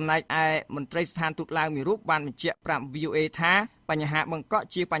ចំណែកឯមន្ត្រីស្ថានទូតឡាវមួយរូបបានបញ្ជាក់ប្រាប់ VOA ថាបញ្ហាបង្កក់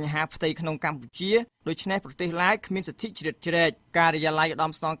ជាបញ្ហាផ្ទៃក្នុងកម្ពុជាដូច្នេះប្រទេសឡាវគ្មានសិទ្ធិជ្រៀតជ្រែកការិយាល័យឧត្ត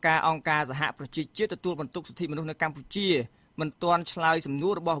មស្នងការអង្គការសហប្រជាជាតិទទួលបន្ទុកសិទ្ធិមនុស្សនៅកម្ពុជាមិនទាន់ឆ្លើយសំណួ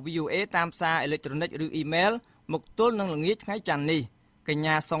ររបស់ VOA តាមសារអេឡិចត្រូនិកឬអ៊ីមែលមកទល់នឹងល្ងាចថ្ងៃច័ន្ទនេះកញ្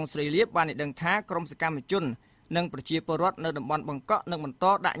ញាសុងស្រីលៀបបានដឹងថាក្រុមសកម្មជននិងប្រជាពលរដ្ឋនៅតំបន់បង្កក់នឹងបន្ត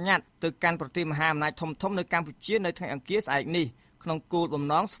ដាក់ញត្តិទៅកាន់ប្រទេសមហាអំណាចធំៗនៅកម្ពុជានៅថ្ងៃអង្គារស្អែកនេះក្នុងគោលបំ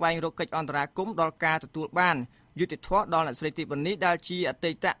ណងស្វែងរកកិច្ចអន្តរាគមន៍ដល់ការទទួលបានយុត្តិធម៌ដល់អ្នកស្រីទេវ៉ានីដែលជាអ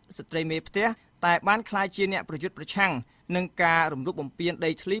តីតស្ត្រីមេផ្ទះតែបានក្លាយជាអ្នកប្រយុទ្ធប្រឆាំងនឹងការរំលោភបំពាន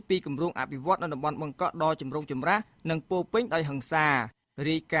ដីធ្លីពីគម្រោងអភិវឌ្ឍនៅតំបន់បង្កក់ដ៏ចម្រូងចម្រាសនិងពោពេញដោយហិង្សា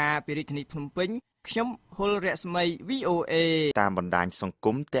រាយការណ៍ពីរាជធានីភ្នំពេញខ្ញុំហុលរស្មី VOA តាមបណ្ដាញសង្គ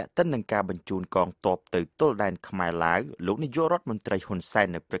មទាក់ទិននឹងការបញ្ជូនកងទ័ពទៅទល់ដែនខ្មែរឡាវលោកនាយករដ្ឋមន្ត្រីហ៊ុនសែន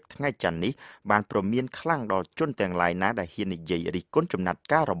នៅព្រឹកថ្ងៃច័ន្ទនេះបានព្រមានខ្លាំងដល់ជនទាំងឡាយណាដែលហ៊ាននិយាយរិះគន់ចំណាត់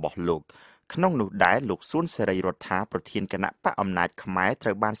ការរបស់លោកក្នុងនោះដែរលោកសួនសេរីរដ្ឋាប្រធានគណៈបកអំណាចខ្មែរត្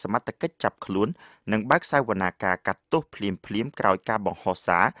រូវបានសមត្ថកិច្ចចាប់ខ្លួននិងបើកសាវនាការកាត់ទោសភ្លាមក្រោយការបង្ហោះ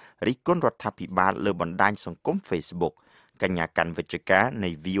សាររិះគន់រដ្ឋាភិបាលលើបណ្ដាញសង្គម Facebookកញ្ញាកាន់វិជ្ជការនៃ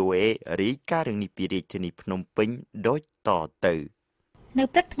VOA រាយការណ៍រឿងនេះពីរាជធានីភ្នំពេញដូចតទៅនៅ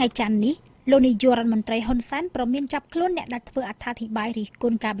ព្រឹកថ្ងៃច័ន្ទនេះលោកនាយករដ្ឋមន្ត្រីហ៊ុនសែនប្រមានចាប់ខ្លួនអ្នកដែលធ្វើអត្ថាធិប្បាយរិះគ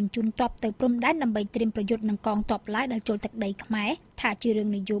ន់ការបញ្ជូនទ័ពទៅព្រំដែនដើម្បីត្រៀមប្រយុទ្ធនឹងកងទ័ពឡាវដែលចូលទឹកដីខ្មែរថាជារឿង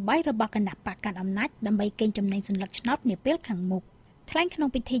នយោបាយរបស់គណៈបកកាន់អំណាចដើម្បីកេងចំណេញសន្លឹកឆ្នោតនាពេលខាងមុខថ្លែងក្នុង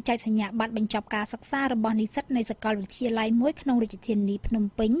ពិធីចែកសញ្ញាបត្របញ្ចប់ការសិក្សារបស់និស្សិតនៃសាកលវិទ្យាល័យមួយក្នុងរាជធានីភ្នំ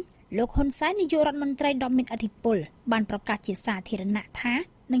ពេញលោកហ៊ុនសែននាយករដ្ឋមន្ត្រីដ៏មានឥទ្ធិពលបានប្រកាសជាសាធារណៈថា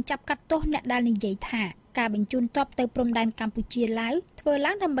នឹងចាប់កាត់ទោសអ្នកដែលនិយាយថាការបញ្ជូនទ័ពទៅព្រំដែនកម្ពុជាឡាវធ្វើ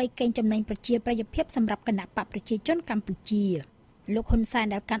ឡើងដើម្បីកេងចំណេញប្រជាប្រិយភាពសម្រាប់គណៈបកប្រជាជនកម្ពុជាលោកហ៊ុនសែន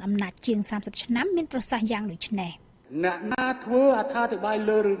ដែលកាន់អំណាចជាង30ឆ្នាំមានប្រសាសន៍យ៉ាងដូចនេះអ្នកណាធ្វើអត្ថាធិប្បាយ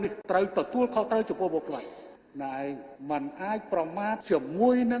លើរឿងនេះត្រូវទទួលខុសត្រូវចំពោះបុគ្គលណែឯងមិនអាចប្រមាថជាមួ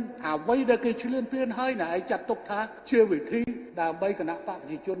យនឹងអ្វីដែលគេឈ្លានពានហើយណែឯងចាត់ទុកថាជាវិធីដើម្បីគណៈបកប្រ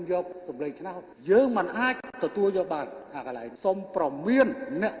ជាជនយកសម្លេងឆ្នោតយើងមិនអាចទទួលយកបានអាកន្លែងសុំប្រមាន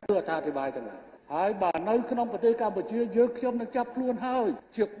អ្នកធ្វើអត្ថាធិប្បាយទាំងឡាយហើយបើនៅក្នុងប្រទេសកម្ពុជាយើងខ្ញុំនឹងចាប់ខ្លួនហើយ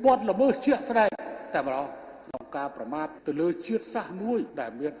ជាបទល្មើសជាក់ស្ដែងតែម្ដងក្នុងការប្រមាថទៅលើជាតិសាសន៍មួយដែ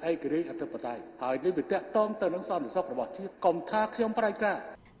លមានឯករាជ្យអធិបតេយ្យហើយនេះវាតាក់ទងទៅនឹងសន្តិសុខរបស់ជាតិកុំថាខ្ញុំប្រែការ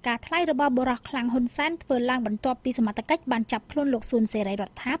ការថ្លែងរបស់បរិះខ្លាំងហ៊ុនសែនធ្វើឡើងបន្ទាប់ពីសមត្ថកិច្ចបានចាប់ខ្លួនលោកសួនសេរីរ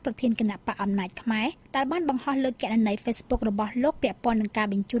ដ្ឋាប្រធានគណៈបកអំណាចខ្មែរដែលបានបង្ហោះលើគណនី Facebook របស់លោកពាក់ព័ន្ធនឹងការ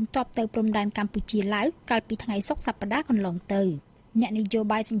បញ្ជូនទ័ពទៅព្រំដែនកម្ពុជាឡាវកាលពីថ្ងៃសុក្រសប្តាហ៍កន្លងទៅអ្នកនយោ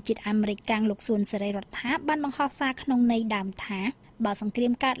បាយសញ្ជាតិអាមេរិកលោកសួនសេរីរដ្ឋាបានបង្ហោះសារក្នុងន័យដើមថាបើសង្គ្រា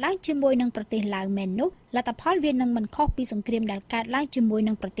មកើតឡើងជាមួយនឹងប្រទេសឡាវមែននោះលទ្ធផលវានឹងមិនខុសពីសង្គ្រាមដែលកើតឡើងជាមួយ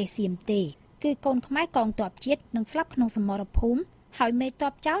នឹងប្រទេសសៀមទេគឺកូនខ្មែរកងទ័ពជាតិនឹងស្លាប់ក្នុងសមរភូមិហើយមេទ័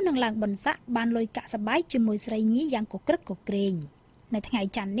ពចៅនឹងឡើងបិណ្ឌស័ក្តិបានលុយកាក់សបាយជាមួយស្រីញីយ៉ាងកក្រឹកកក្រែង នៅថ្ងៃ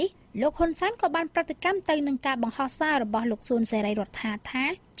ច័ន្ទនេះលោកហ៊ុនសែនក៏បានប្រតិកម្មទៅនឹងការបង្ហោះសាររបស់លោកសួនសេរីរដ្ឋាថា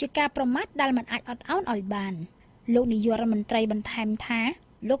ជាការប្រមាថដែលមិនអាចអត់ឱនឲ្យបានលោកនាយករដ្ឋមន្ត្រីបន្ថែមថា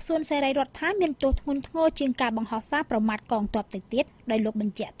លោកសួនសេរីរដ្ឋាមានទោសធ្ងន់ធ្ងរជាងការបង្ហោះសារប្រមាថកងទ័ពទៅទៀតដោយលោកប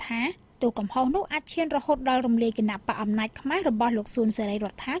ញ្ជាក់ថាទោសកំហុសនោះអាចឈានរហូតដល់រំលាយគណៈបកអំណាចខ្មែររបស់លោកសួនសេរីរ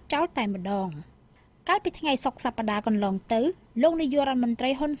ដ្ឋាចោលតែម្ដងកាលពីថ្ងៃសុក្រសប្តាហ៍កន្លងទៅលោកនាយករដ្ឋមន្ត្រី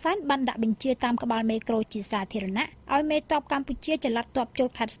ហ៊ុនសែនបានដាក់បញ្ជាតាមក្បាលមេក្រូជាសាធារណៈឲ្យមេទ័ពកម្ពុជាចល័តទ័ពជល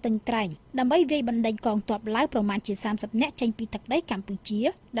ខេត្តស្ទឹងត្រែងដើម្បីវាយបណ្ដេញកងទ័ពឡាវប្រមាណជា30នាក់ចេញពីទឹកដីកម្ពុជា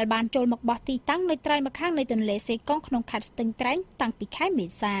ដែលបានចូលមកបោះទីតាំងនៅត្រើយម្ខាងនៃទន្លេសេកុងក្នុងខេត្តស្ទឹងត្រែងតាំងពីខែមេ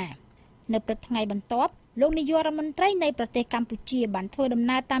សានៅព្រឹកថ្ងៃបន្ទាប់លោកនាយករដ្ឋមន្ត្រីនៃប្រទេសកម្ពុជាបានធ្វើដំ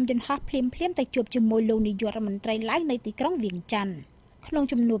ណើរតាមយន្តហោះភ្លាមៗទៅជួបជាមួយលោកនាយករដ្ឋមន្ត្រីឡាវនៅទីក្រុងវៀងច័ន្ទក្នុង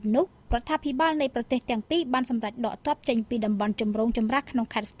ជំនួបនោះរដ្ឋាភិបាលនៃប្រទេសទាំងពីរបានសម្រេចដកទ័ពចេញពីតំបន់ចម្រូងចម្រាសក្នុង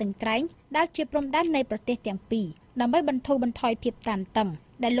ខេត្តស្ទឹងត្រែងដែលជាព្រំដែននៃប្រទេសទាំងពីរដើម្បីបន្ធូរបន្ថយភាពតានតឹង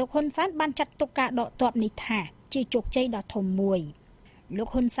ដែលលោកហ៊ុនសែនបានចាត់ទុកការដកទ័ពនេះថាជាជោគជ័យដ៏ធំមួយលោក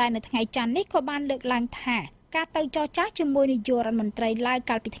ហ៊ុនសែននៅថ្ងៃច័ន្ទនេះក៏បានលើកឡើងថាការទៅចរចាជាមួយនាយករដ្ឋមន្ត្រីឡាវ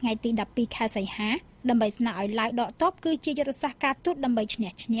កាលពីថ្ងៃទី12ខែសីហាដើម្បីស្នើឲ្យឡាវដកទ័ពគឺជាយុទ្ធសាស្ត្រការទូតដើម្បីឈ្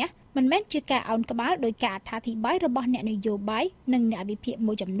នះមិនមែនជាការឱនក្បាលដោយការអត្ថាធិប្បាយរបស់អ្នកនយោបាយនិងអ្នកវិភាគ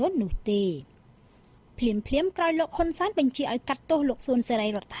មួយចំនួននោះទេភ្លាមក្រោយលោកហ៊ុនសែនបញ្ជាឲ្យកាត់ទោសលោកសួនសេរី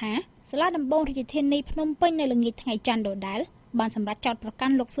រដ្ឋាសាលាដំបងរាជធានីភ្នំពេញនៅល្ងាចថ្ងៃច័ន្ទដដែលបានសម្រេចចោទប្រកា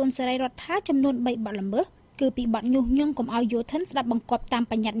ន់លោកសួនសេរីរដ្ឋាចំនួន3បទល្មើសគឺពីបទញុះញង់កុំឲ្យយោធិនស្ដាប់បង្គាប់តាម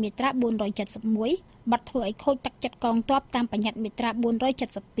បញ្ញត្តិមាត្រា471បទធ្វើឲ្យខូចទឹកចិត្តកងទ័ពតាមបញ្ញត្តិមាត្រា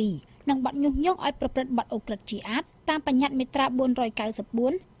472និងបទញុះញង់ឲ្យប្រព្រឹត្តបទឧក្រិដ្ឋជាអាតតាមបញ្ញត្តិមាត្រា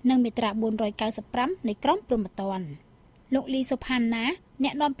494និងមាត្រា495នៃក្រមព្រហ្មទណ្ឌលោកលីសុផានណាអ្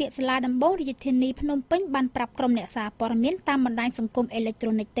នកនាំពាក្យសាលាដំបងរាជធានីភ្នំពេញបានប្រាប់ក្រុមអ្នកសារព័ត៌មានតាមបណ្ដាញសង្គមអេឡិចត្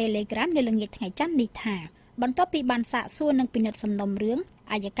រូនិក Telegram នៅល្ងាចថ្ងៃច័ន្ទនេះថាបន្ទាប់ពីបានសាកសួរនិងពិនិត្យសំណុំរឿង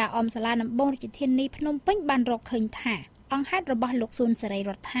អัยការអមសាលាដំបងរាជធានីភ្នំពេញបានរកឃើញថាអង្គហេតុរបស់លោកសួនសេរី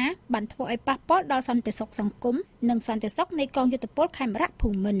រដ្ឋាបានធ្វើឲ្យប៉ះពាល់ដល់សន្តិសុខសង្គមនិងសន្តិសុខនៃកងយោធពលខេមរៈភូ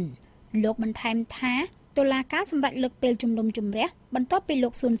មិន្ទលោកបន្ថែមថាតុលាការសម្រេចលើកពេលជំនុំជម្រះបន្ទាប់ពីលោ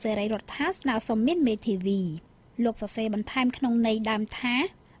កសួនសេរីរដ្ឋាស្នើសុំមានមេធាវីលោកសរសេរបន្ថែមក្នុងន័យដើមថា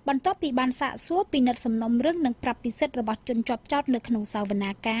បន្ទាប់ពីបានសាកសួរពិនិត្យសំណុំរឿងនិងប្រាប់ពិសិដ្ឋរបស់ជនជាប់ចោទនៅក្នុងសវ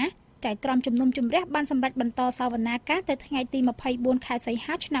នាការចៅក្រមជំនុំជម្រះបានសម្រេចបន្តសវនាការទៅថ្ងៃទី24ខែសី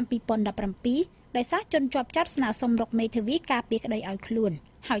ហាឆ្នាំ2017ដោយសារជនជាប់ចោទស្នើសុំរកមេធាវីការពារក្តីឲ្យខ្លួន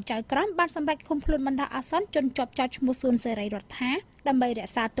ហើយចៅក្រមបានសម្រេចឃុំខ្លួនបណ្ដោះអាសន្នជនជាប់ចោទឈ្មោះសួនសេរីរដ្ឋាដើម្បីរ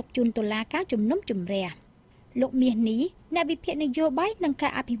ក្សាទុកជូនតុលាការជំនុំជម្រះលោកមាសនេះអ្នកវិភាគនយោបាយនិងកា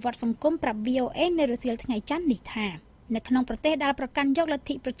រអភិវឌ្ឍសង្គមប្រាប់ VOA នៅរសៀលថ្ងៃច័ន្ទនេះថានៅក្នុងប្រទេសដែលប្រកាន់យកលទ្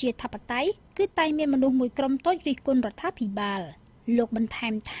ធិប្រជាធិបតេយ្យគឺតែងមានមនុស្សមួយក្រុមតូចរិះគន់រដ្ឋាភិបាលលោកបន្ថែ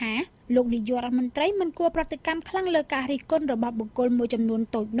មថាលោកនាយករដ្ឋមន្ត្រីមិនគួរប្រតិកម្មខ្លាំងលើការរិះគន់របស់បុគ្គលមួយចំនួន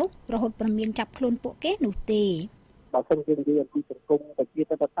តូចនោះរហូតប្រមានចាប់ខ្លួនពួកគេនោះទេបើសិនជានិយាយអំពីសង្គមប្រជា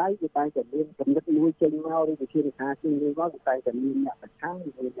ធិបតេយ្យគឺតែតែមានចំណុចមួយចេញមកឬវិធានការចេញមកគឺតែតែមានអ្នកប្រឆាំងឬ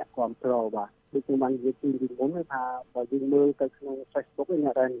អ្នកគ្រប់គ្រងបាទដូចខ្ញុំបាននិយាយពីមុនថាបើយើងមើលទៅក្នុង Facebook អ្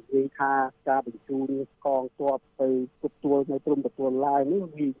នកដែលនិយាយថាការបញ្ជូនកងទ័ពទៅទប់ទួលនៅព្រំប្រទល់ឡាយនេះ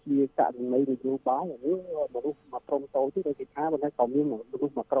វាជាករណីនយោបាយនេះមនុស្សមកក្រុមតូចទៀតគេថាប៉ុន្តែក៏មានមនុ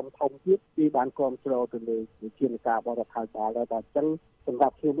ស្សមកក្រុមធំទៀតទីបានគ្រប់គ្រងទៅលើវិធានការបរដ្ឋាភិបាលដែរតែអញ្ចឹងសម្រា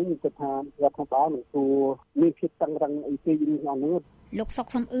ប់ខ្ញុំវិញខ្ញុំគិតថារដ្ឋាភិបាលមិនគួរមានភាពតឹងរ៉ឹងអីទេរឿងនេះលោកសុក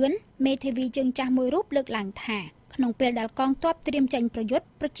សំអឿនមេធាវីជើងចាស់មួយរូបលើកឡើងថាក្នុងពេលដែលកងទ័ពត្រៀមចេញប្រយុទ្ធ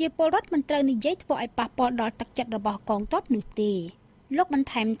ប្រជាពលរដ្ឋមិនត្រូវនិយាយធ្វើឲ្យប៉ះពាល់ដល់ទឹកចិត្តរបស់កងទ័ពនោះទេលោកបន្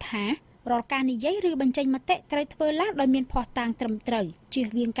ថែមថារាល់ការនិយាយឬបញ្ចេញមតិត្រូវធ្វើឡើងដោយមានភស្តុតាងត្រឹមត្រូវជៀស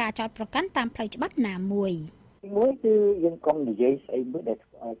វាងការចោទប្រកាន់តាមផ្លូវច្បាប់ណាមួយមួយគឺយើងកុំនិយាយស្អីមួយដែលធ្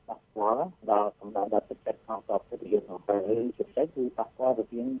វើឲ្យប៉ះពាល់ដល់សម្រាប់ដល់ទឹកចិត្តកងទ័ពទៅយើងទៅជាពិសេសគឺប៉ះពាល់រ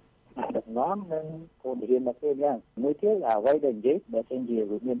វាងដឹកនាំនិងគោលនយោបាយមកពេលយ៉ាងមួយទៀតអ្វីដែលនិយាយបើសិនជា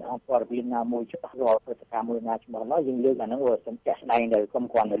មានអង្គព័ត៌មានណាមួយច្បាស់លាស់ព្រឹត្តិការណ៍មួយណាច្បាស់លាស់យើងលើកអាហ្នឹងវាសំចាស់ស្ដែងទៅកុំ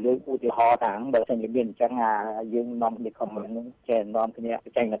គ្រាន់តែលើកឧទាហរណ៍ថាបើសិនជាមានអញ្ចឹងយើងនាំគ្នាខំនឹងចេះនាំគ្នា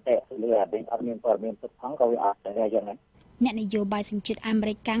ចេញមតិលើអានេះអត់មានព័ត៌មានពិតផងក៏វាអត់តែយ៉ាងហ្នឹងអ្នកនយោបាយសញ្ជាតិអាមេ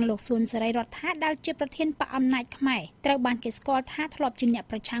រិកកាំងលោកសួនសេរីរដ្ឋាដែលជាប្រធានបកអំណាចខ្មែរត្រូវបានគេស្គាល់ថាធ្លាប់ជាអ្នក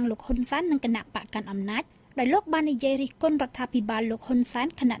ប្រឆាំងលោកហ៊ុនសែននិងគណៈបកកាន់អំណាចដែលលោកបាននិយាយរិះគន់រដ្ឋាភិបាលលោកហ៊ុនសែន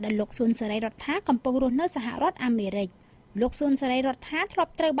ខណៈដែលលោកសួនសេរីរដ្ឋាកំពុងរស់នៅសហរដ្ឋអាមេរិកលោកសួនសេរីរដ្ឋាធ្លា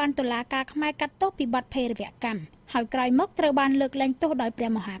ប់ត្រូវបានតុលាការខ្មែរកាត់ទោសពីបទភេរវកម្មហើយក្រោយមកត្រូវបានលើកលែងទោសដោយព្រះ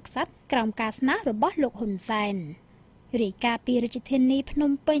មហាក្សត្រក្រោមការស្នើរបស់លោកហ៊ុនសែនរាយការណ៍ពីរាជធានីភ្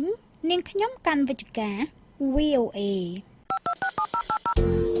នំពេញនាងខ្ញុំកាន់វិជ្ជការ VOA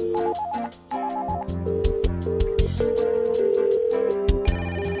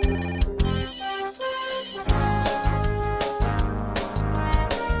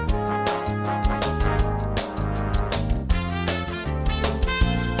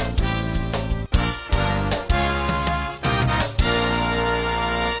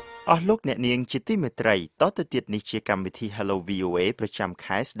អស់លោកអ្នកនាងជាទីមេត្រីតទៅទៀតនេះជាកម្មវិធី Hello VOA ប្រចាំ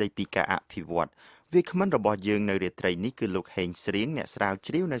ខែស្ដីពីការអភិវឌ្ឍវាគ្មិនរបស់យើងនៅរាត្រីនេះគឺលោកហេងស្រៀងអ្នកស្រាវ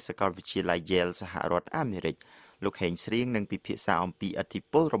ជ្រាវនៅសាកលវិទ្យាល័យ Yale សហរដ្ឋអាមេរិកលោកហេងស្រៀងនឹងពិភាក្សាអំពីឥទ្ធិ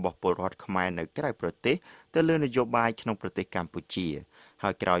ពលរបស់ពលរដ្ឋខ្មែរនៅក្រៅប្រទេសទៅលើនយោបាយក្នុងប្រទេសកម្ពុជាហើ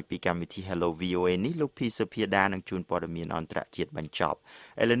យក្រោយពីកម្មវិធី Hello VOA នេះលោកភីសុភាដានឹងជួនព័ត៌មានអន្តរជាតិបញ្ចប់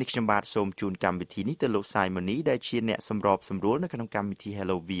ឥឡូវនេះខ្ញុំបាទសូមជូនកម្មវិធីនេះទៅលោកសាយម៉ូនីដែលជាអ្នកសម្របសម្រួលនៅក្នុងកម្មវិធី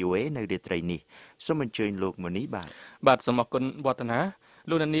Hello VOA នៅរាត្រីនេះសូមអញ្ជើញលោកម៉ូនីបាទសូមអរគុណវឌ្ឍនា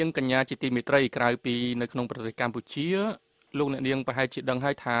លោកអ្នកនាងកញ្ញាជាទីមេត្រីក្រៅពីនៅក្នុងប្រទេសកម្ពុជាលោកអ្នកនាងប្រហែលជាដឹង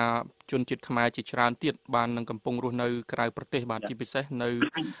ហើយថាជនជាតិខ្មែរជាច្រើនទៀតបាននឹងកំពុងរស់នៅក្រៅប្រទេសបាទជាពិសេសនៅ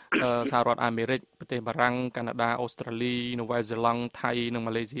សហរដ្ឋអាមេរិកប្រទេសបារាំងកាណាដាអូស្ត្រាលីនូវែលសេឡង់ថៃនិង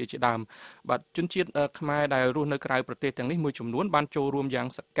ម៉ាឡេស៊ីជាដើមបាទជនជាតិខ្មែរដែលរស់នៅក្រៅប្រទេសទាំងនេះមួយចំនួនបានចូលរួមយ៉ាង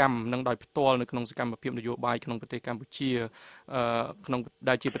សកម្មនិងដោយផ្ទាល់នៅក្នុងសកម្មភាពនយោបាយក្នុងប្រទេសកម្ពុជាក្នុង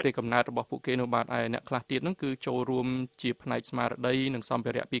ដែលជាប្រទេសកំណើតរបស់ពួកគេនោះបាទហើយអ្នកខ្លះទៀតហ្នឹងគឺចូលរួមជាផ្នែកស្មារតីនិងសម្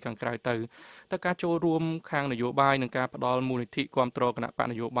ភារៈពីខាងក្រៅទៅការចូលរួមខាងនយោបាយនិងការផ្ដល់មូលនិធិគាំទ្រគណៈបក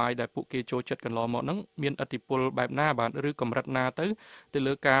នយោបាយដែលពួកគេចូលចិត្តកន្លងមកហ្នឹងមានឥទ្ធិពលបែបណាបាទឬកម្រិតណាទៅ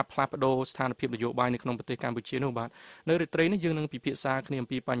លើការផ្លាស់ប្ដូរស្ថានភាពនយោបាយនៅក្នុងប្រទេសកម្ពុជានោះបាទនៅរាត្រីនេះយើងនឹងពិភាក្សាគ្នាអំ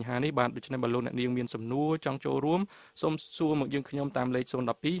ពីបញ្ហានេះបាទដូច្នេះបើលោកអ្នកនាងមានសំណួរចង់ចូលរួមសូមសួរមកយើងខ្ញុំតាមលេខ012 51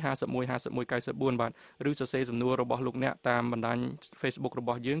 51 94បាទឬសរសេរសំណួររបស់លោកអ្នកតាមបណ្ដាញ Facebook រប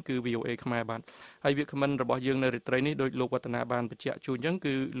ស់យើងគឺ VOA ខ្មែរបាទហើយវាគ្មិនរបស់យើងនៅរាត្រីនេះដោយលោកវឌ្ឍនាបានបញ្ជាក់ជូនអញ្ចឹង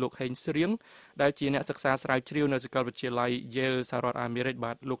គឺលោកហេងស្រៀងដែលជាអ្នកសិក្សាស្រាវជ្រាវនៅសាកលវិទ្យាល័យ Yale សហរដ្ឋអាមេរិក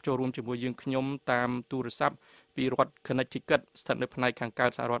បាទលោកចូលរួមជាមួយយើងខ្ញុំតាមទូរស័ព្ទពីរដ្ឋ Connecticut ស្ថិតនៅផ្នែកខាងកើ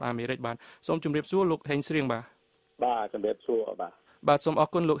តសហរដ្ឋអាមេរិកបាទសូមជម្រាបសួរលោកហេងស្រៀងបាទជម្រាបសួរបាទសូមអរ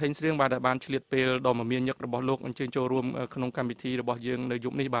គុណលោកហេងស្រៀងបាទដែលបានឆ្លៀតពេលដ៏មមាញឹករបស់លោកអញ្ជើញចូលរួមក្នុងកម្មវិធីរបស់យើងនៅយ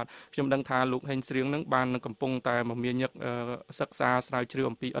ប់នេះបាទខ្ញុំដឹងថាលោកហេងស្រៀងនឹងបានកំពុងតែមមាញឹកសិក្សាស្រាវជ្រាវ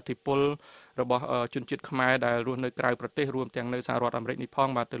អំពីឥទ្ធិពលរបស់ជនជាតិខ្មែរដែលរស់នៅក្រៅប្រទេសរួមទាំងនៅសហរដ្ឋអាមេរិកនេះផង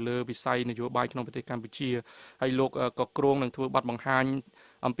បាទទៅលើវិស័យនយោបាយក្នុងប្រទេសកម្ពុជាហើយលោកក៏គ្រោងនឹងធ្វើបទបង្ហាញ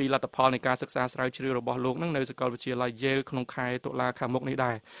អំពីលទ្ធផលនៃការសិក្សាស្រាវជ្រាវរបស់លោកនឹងនៅសាកលវិទ្យាល័យ Yale ក្នុងខែតុលាខាងមុខនេះ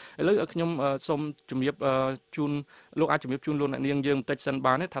ដែរឥឡូវខ្ញុំសូមជម្រាបជូនលោកអាចជម្រាបជូនលោកអ្នកនាងយើងបន្តិចសិន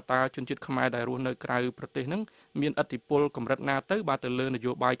បានទេថាតើជនជាតិខ្មែរដែលរស់នៅក្រៅប្រទេសនឹងមានឥទ្ធិពលកម្រិតណាទៅបាទទៅលើន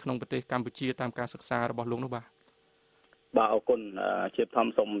យោបាយក្នុងប្រទេសកម្ពុជាតាមការសិក្សារបស់លោកនោះបាទអរគុណជាធំ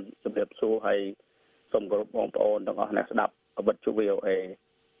សូមជម្រាបសួរហើយសូមគោរពបងប្អូនទាំងអស់អ្នកស្ដាប់វិទ្យុ VOA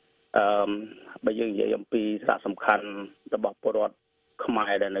បើយើងនិយាយអំពីសារៈសំខាន់របស់ពលរដ្ឋខ្មែ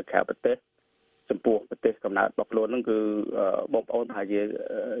រដែលនៅក្រៅប្រទេសចំពោះប្រទេសកំណើតរបស់ខ្លួនហ្នឹងគឺបងប្អូនថា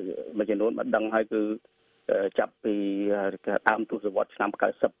មួយចំនួនបានដឹងហើយគឺចាប់ពីដើមទសវត្សរ៍ឆ្នាំ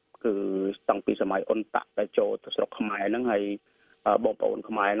90គឺតាំងពីសម័យអ៊ុនតាក់ដែលចូលទៅស្រុកខ្មែរហ្នឹងហើយបងប្អូន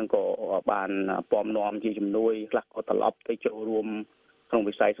ខ្មែរហ្នឹងក៏បានពំនាំជាជំនួយខ្លះក៏ត្រឡប់ទៅចូលរួមក្នុង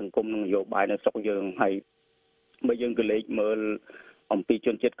វិស័យសង្គមនិងនយោបាយនៅស្រុកយើងហើយបើយើងក៏លេចមើលអំពីជ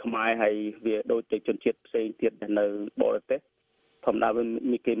នជាតិខ្មែរហើយវាដូចទៅជនជាតិផ្សេងទៀតដែលនៅបរទេសធម្មតាវា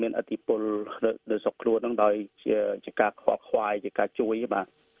មានឥទ្ធិពលនៅស្រុកខ្លួនហ្នឹងដោយជាការខ្វល់ខ្វាយជាការជួយបាទ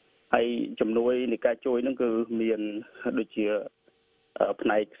ហើយជំនួយនៃការជួយហ្នឹងគឺមានដូចជាផ្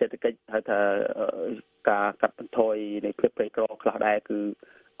នែកសេដ្ឋកិច្ចហៅថាការកាត់បន្ថយនៃភាពក្រីក្រខ្លះដែរគឺ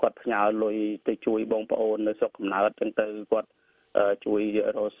គាត់ផ្ញើលុយទៅជួយបងប្អូននៅស្រុកកំណើតចឹងទៅគាត់ជួយ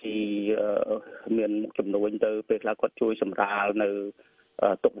រកស៊ីមានមុខជំនួញទៅពេលខ្លះគាត់ជួយសម្រាលនៅ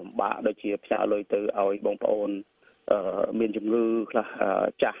ទុកលំបាកដូចជាផ្ញើលុយទៅឲ្យបងប្អូនមានជំងឺខ្លះ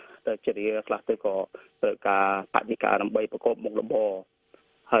ចាស់ទៅជ្រាខ្លះទៅក៏ត្រូវការបដិការដើម្បីប្រកបមុខរបរ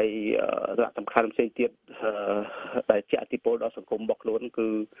ហើយសារៈសំខាន់ផ្សេងទៀតដែលជាឥទ្ធិពលដល់សង្គមរបស់ខ្លួនគឺ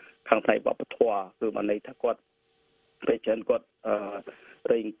ខាងផ្នែកវប្បធម៌គឺបានន័យថាគាត់ពេលច្រើនគាត់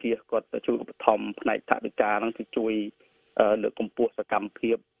រែងគៀសគាត់ជួយឧបត្ថម្ភផ្នែកថវិកាហ្នឹងទៅជួយលើកកម្ពស់សកម្ម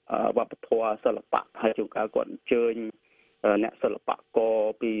ភាពវប្បធម៌សិល្បៈហើយជួនកាលគាត់អញ្ជើញអ្នកសិល្បករ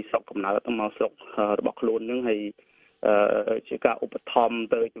ពីស្រុកកំណើតមកស្រុករបស់ខ្លួនហ្នឹងហើយជាការឧបត្ថម្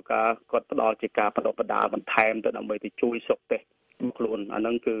ភទៅជាការគាត់ផ្ដល់ជាការបដិបដាបន្ថែមទៅដើម្បីទៅជួយស្រុកទេសខ្លួនអាហ្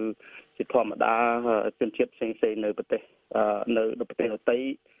នឹងគឺជាធម្មតាជនជាតិផ្សេងៗនៅប្រទេសនៅប្រទេសដទៃ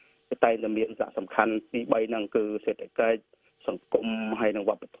តែតែមានសារៈសំខាន់ទី3ហ្នឹងគឺសេដ្ឋកិច្ចសង្គមហើយនិង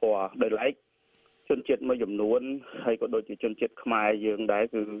វប្បធម៌ដោយឡែកជនជាតិមួយចំនួនហើយក៏ដូចជាជនជាតិខ្មែរយើងដែរ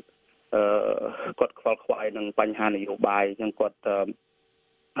គឺគាត់ខ្វល់ខ្វាយនឹងបញ្ហានយោបាយអញ្ចឹងគាត់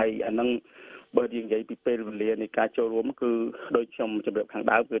ហើយអាហ្នឹងបើយើងនិយាយពីពេលវេលានៃការចូលរួមគឺដូចខ្ញុំជម្រាបខាង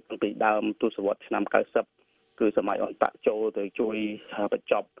ដើមគឺតាំងពីដើមទសវត្សរ៍ឆ្នាំ90គឺសម័យអន្តរជាតិចូលទៅជួយបញ្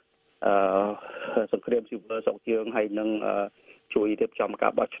ចប់សង្គ្រាមស៊ីវិលស្រុកយើងហើយនឹងជួយរៀបចំកា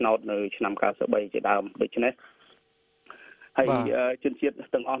របោះឆ្នោតនៅឆ្នាំ93ជាដើមដូច្នេះហើយជនជាតិ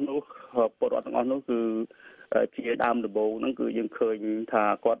ទាំងអស់នោះពលរដ្ឋទាំងអស់នោះគឺជាដើមដំបូងហ្នឹងគឺយើងឃើញថា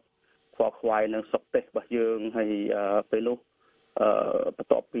គាត់ ខ្វល់ខ្វាយនឹងសុខទេសរបស់យើងហើយពេលនោះបន្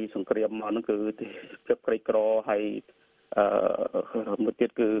ទាប់ពីសង្គ្រាមមកហ្នឹងគឺភាពក្រីក្រហើយមួយទៀត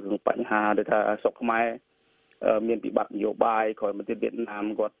គឺបញ្ហាដែលថាស្រុកខ្មែរមានវិបត្តិនយោបាយក្រោយមកទៀតវៀតណាម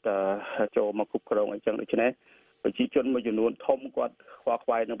គាត់ចូលមកគ្រប់គ្រងអីចឹងដូច្នេះប្រជាជនមួយចំនួនធំគាត់ខ្វល់ខ្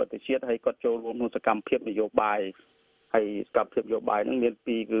វាយនឹងប្រទេសជាតិហើយគាត់ចូលរួមក្នុងសកម្មភាពនយោបាយហើយសកម្មភាពនយោបាយហ្នឹងមាន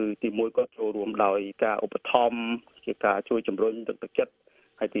ពីរគឺទី1គាត់ចូលរួមដោយការឧបត្ថម្ភជាការជួយជំរុញទឹកចិត្ត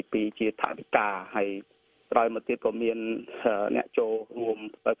ហើយទី2ជាថវិកាហើយក្រោយមកទៀតក៏មានអ្នកចូលរួម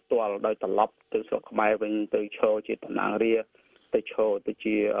ដោយផ្ទាល់ដោយត្រឡប់ទៅស្រុកខ្មែរវិញទៅឈរជាតំណាងរាស្ត្រទៅឈរទៅ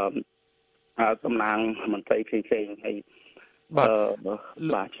ជាតំណាងមន្ត្រីផ្សេងៗហើយបាទ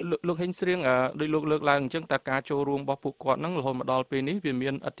លោកហេងស្រៀងដោយលោកលើកឡើងអញ្ចឹងតើការចូលរួមរបស់ពួកគាត់ហ្នឹងរហូតមកដល់ពេលនេះវាមា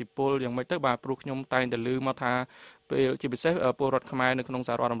នឥទ្ធិពលយ៉ាងម៉េចទៅបាទព្រោះខ្ញុំតែងតែឮមកថាពេលជាពិសេសពលរដ្ឋខ្មែរនៅក្នុងស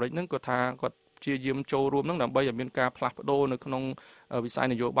ហរដ្ឋអាមេរិកហ្នឹងគាត់ថាគាត់ព្យាយាមចូលរួមហ្នឹងដើម្បីឲ្យមានការផ្លាស់ប្ដូរនៅក្នុងវិស័យ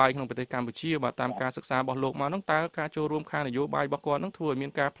នយោបាយក្នុងប្រទេសកម្ពុជាបាទតាមការសិក្សារបស់លោកមកហ្នឹងតើការចូលរួមខាងនយោបាយរបស់គាត់ហ្នឹងធ្វើឲ្យមា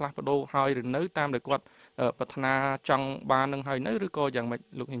នការផ្លាស់ប្ដូរហើយឬនៅតាមដែលគាត់ប្រាថ្នាចង់បាននឹងហើយនៅឬក៏យ៉ាងម៉េច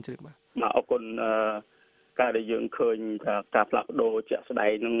លោកហេងស្រៀងបាទអរគុណការដែលយើងឃើញថាការផ្លាស់ប្ដូរជាក់ស្ដែ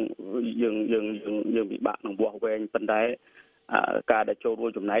ងនឹងយើងពិបាកនឹងវាស់វែងប៉ុន្តែការដែលចូលរួ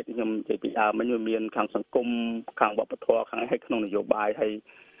មចំណែកខ្ញុំនិយាយពីដើមមិញវាមានខាងសង្គមខាងវប្បធម៌ខាងហើយក្នុងនយោបាយហើយ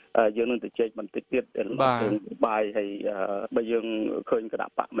យើងនឹងទៅជែកបន្តិចទៀតនយោបាយហើយបើយើងឃើញគណៈ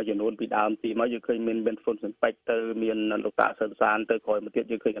បកមួយចំនួនពីដើមទីមកយើងឃើញមានហ្វុនសិនពេចទៅមានលោកតាសឺនសានទៅក្រោយមកទៀត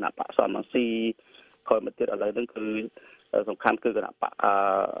យើងឃើញគណៈបកសំរងស៊ីក្រោយមកទៀតឥឡូវហ្នឹងគឺសំខាន់គឺគណៈបក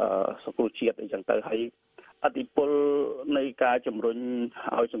សង្គមជាតិអីចឹងទៅហើយអធិពលនៃការជំរុញ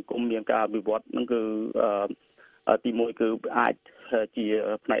ឲ្យសង្គមមានការវិវត្តហ្នឹងគឺទី1គឺអាចជា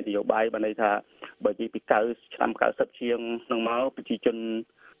ផ្នែកនយោបាយបានន័យថាបើនិយាយពីឆ្នាំ90ជាងហ្នឹងមកប្រជាជន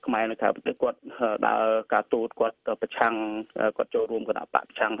ខ្មែរនៅក្រៅប្រទេសគាត់ដើរការទូតគាត់ប្រឆាំងគាត់ចូលរួមគណៈបក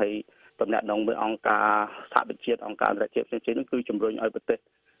ប្រឆាំងហើយតំណាក់ដងមួយអង្គការសហប្រជាជាតិអង្គការអន្តរជាតិផ្សេងៗហ្នឹងគឺជំរុញឲ្យប្រទេស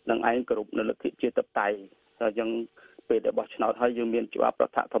នឹងឯងគោរពនៅលទ្ធិជាតិតបតៃហើយយើងពេលដែលបោះឆ្នោតហើយយើងមានច្បាប់រ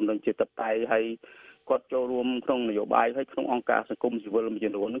ដ្ឋធម្មនុញ្ញជាតិតបតៃហើយគាត់ចូលរួមក្នុងនយោបាយហើយក្នុងអង្គការសង្គមស៊ីវិលមួយ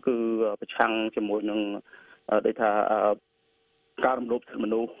ចំនួនហ្នឹងគឺប្រឆាំងជាមួយនឹងដូចថាការរំលោភសិទ្ធិម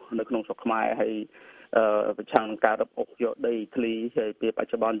នុស្សនៅក្នុងស្រុកខ្មែរហើយប្រឆាំងនឹងការរឹបអូសយកដីធ្លីហើយពេលប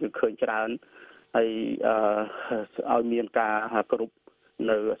ច្ចុប្បន្នយើងឃើញច្រើនហើយឲ្យមានការគោរព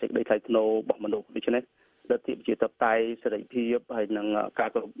នៅសេចក្តីថ្លៃថ្នូររបស់មនុស្សដូច្នេះលទ្ធិប្រជាធិបតេយ្យសេរីភាពហើយនឹងការ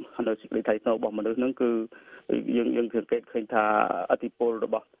គោរពនៅសេចក្តីថ្លៃថ្នូររបស់មនុស្សហ្នឹងគឺយើងសង្កេតឃើញថាឥទ្ធិពលរ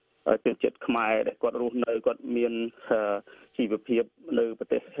បស់ជនជាតិខ្មែរដែលគាត់រស់នៅគាត់មានជីវភាពនៅប្រ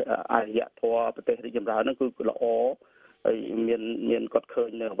ទេសអរិយធម៌ប្រទេសរីកចម្រើនហ្នឹងគឺល្អហើយមានគាត់ឃើញ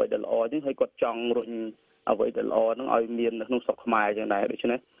នៅអ្វីដែលល្អហ្នឹងហើយគាត់ចង់រុញអ្វីដែលល្អហ្នឹងឲ្យមាននៅក្នុងស្រុកខ្មែរយ៉ាងដែរដូច្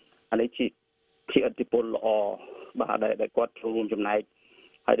នេះអានេះជាឥទ្ធិពលល្អបាទដែលគាត់ចូលរួមចំណែក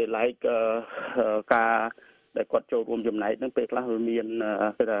ហើយដែលឡែកការដែលគាត់ចូលរួមចំណែកហ្នឹងពេលខ្លះវាមាន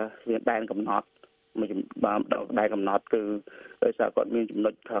គេថាមានដែនកំណត់មួយបាទដែនកំណត់គឺដោយសារគាត់មានចំណុ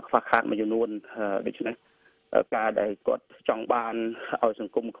ចខ្វះខាតមួយចំនួនដូច្នេះការដែលគាត់ចង់បានឲ្យស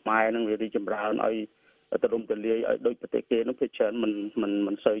ង្គមខ្មែរនឹងវារីកចម្រើនឲ្យទលំទលាយឲ្យដូចប្រទេសគេនោះគឺច្រើន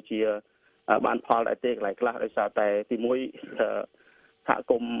មិនសូវជាបានផលដែរទេកន្លែងខ្លះដោយសារតែទី1សហ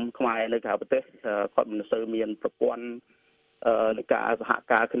គមន៍ខ្មែរនៅក្រៅប្រទេសគាត់មិនសូវមានប្រព័ន្ធនៃការសហ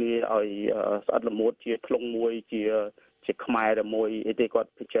ការគ្នាឲ្យស្អិតល្មួតជាធ្លុងមួយជាខ្មែរតែមួយអីទេគាត់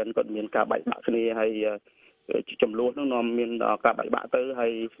ពិចារណាគាត់មានការបែកបាក់គ្នាហើយចំនួនហ្នឹងនាំមានការបែកបាក់ទៅហើ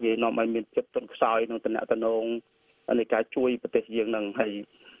យវានាំឲ្យមានចិត្តទន់ខ្សោយក្នុងតំណែងនៃការជួយប្រទេសយើងហ្នឹងហើយ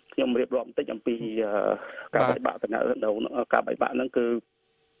ខ្ញុំរៀបរាប់បន្តិចអំពីការបែកបាក់តំណែងការបែកបាក់ហ្នឹងគឺ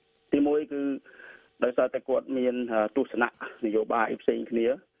ទី1គឺដោយសារតែគាត់មានទស្សនៈនយោបាយផ្សេងគ្នា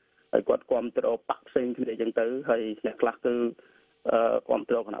ហើយគាត់គ្រប់គ្រងបកផ្សេងគ្នាអញ្ចឹងទៅហើយអ្នកខ្លះគឺគ្រប់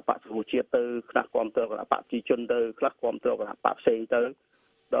គ្រងគណៈបកប្រជាជាតិទៅខ្លះគ្រប់គ្រងគណៈបកប្រជាជនទៅខ្លះគ្រប់គ្រងគណៈបកផ្សេងទៅ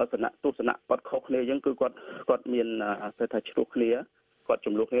ដល់ទស្សនៈគាត់ខុសគ្នាអញ្ចឹងគឺគាត់មានទៅថាឆ្លោះគ្នាគាត់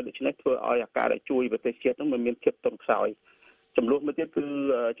ចំនួនគ្នាដូច្នេះធ្វើឲ្យអាការដែលជួយប្រទេសជាតិហ្នឹងมันមានភាពទន់ខ្សោយចំនួនមួយទៀតគឺ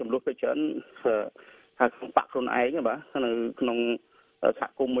ចំនួនទៅច្រើនថាក្នុងបកខ្លួនឯងបាទនៅក្នុងសហ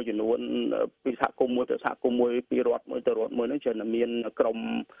គមន៍មួយចំនួនពីសហគមន៍មួយទៅសហគមន៍មួយពីរដ្ឋមួយទៅរដ្ឋមួយហ្នឹងច្រើនតែមានក្រុម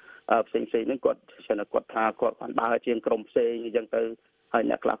ផ្សេងហ្នឹងគាត់ថាគាត់បានដើរជាងក្រុមផ្សេងអញ្ចឹងទៅហើយ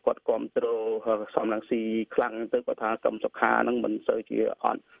អ្នកខ្លះគាត់គ្រប់គ្រងសំរងស៊ីខ្លាំងទៅគាត់ថាកម្មសុខាហ្នឹងមិនសូវជា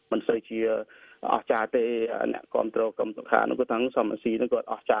អស្ចារ្យទេអ្នកគ្រប់គ្រងកម្មសុខាហ្នឹងគាត់ថាសំរងស៊ីហ្នឹងគាត់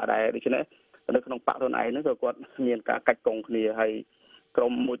អស្ចារ្យដែរដូច្នេះនៅក្នុងបកខ្លួនឯងហ្នឹងក៏គាត់មានការកាច់កងគ្នាហើយក្រុ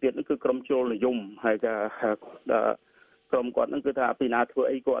មមួយទៀតហ្នឹងគឺក្រុមជលនិយមហើយថាក្រុមគាត់ហ្នឹងគឺថាពីណាធ្វើ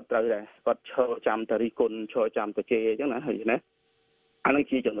អីគាត់ត្រូវដែរគាត់ឈរចាំតែរិះគន់ឈរចាំតែជេរអញ្ចឹងណាហើយណាអានេះ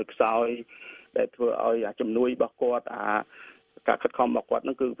ជាចំណុចខ្សោយដែលធ្វើឲ្យជំនួយរបស់គាត់ ការខិតខំរបស់គាត់ហ្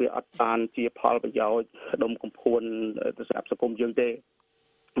នឹងគឺវាអត់បានជាផលប្រយោជន៍ដុំកំភួនទៅសម្រាប់សង្គមយើងទេ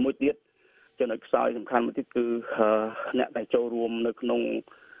មួយទៀតចំណុចខ្សោយសំខាន់មួយទៀតគឺអ្នកដែលចូលរួមនៅក្នុង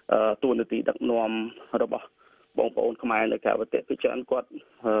តួនាទីដឹកនាំរបស់បងប្អូនខ្មែរនៅក្រៅប្រទេសគឺច្រើនគាត់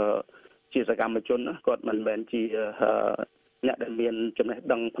ជាសកម្មជនគាត់មិនមែនជាអ្នកដែលមានចំណេះ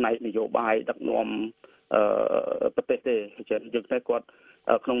ដឹងផ្នែកនយោបាយដឹកនាំប្រទេសទេច្រើនយើងតែគាត់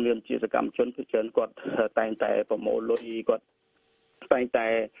ក្នុងនាមជាសកម្មជនគឺច្រើនគាត់តែងតែប្រមូលលុយគាត់តែងតែ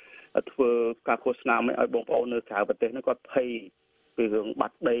ធ្វើការឃោសនាឲ្យបងប្អូននៅក្រៅប្រទេសហ្នឹងគាត់ភ័យពីរឿងបា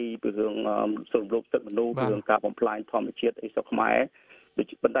ត់ដីពីរឿងសន្តិភាពសិទ្ធិមនុស្សពីរឿងការបំផ្លាញធម្មជាតិអីស្រុកខ្មែរ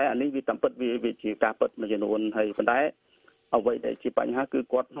ប៉ុន្តែអានេះវាតាមពិតវាជាការពិតមួយចំនួនហើយប៉ុន្តែអ្វីដែលជាបញ្ហាគឺ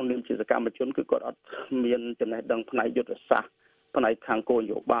គាត់ក្នុងនាមជាសកម្មជនគឺគាត់អត់មានចំណេះដឹងផ្នែកយុទ្ធសាស្ត្រផ្នែកខាងគោលន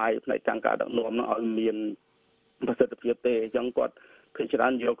យោបាយផ្នែកខាងការដឹកនាំនោះឲ្យមានប្រសិទ្ធភាពទេអញ្ចឹងគាត់ភាគច្រើ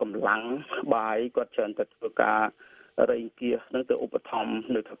នយកកម្លាំងបាយគាត់ច្រើនតែធ្វើការរៃគៀសនឹងទៅឧបត្ថម្ភ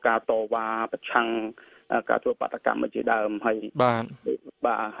នៅក្នុងការតវ៉ាប្រឆាំងការធ្វើបាតកម្មជាដើមហើយបាទ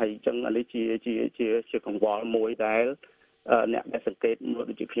ហើយអញ្ចឹងអានេះជាកង្វល់មួយដែលអ្នកដែលសង្កេតមើល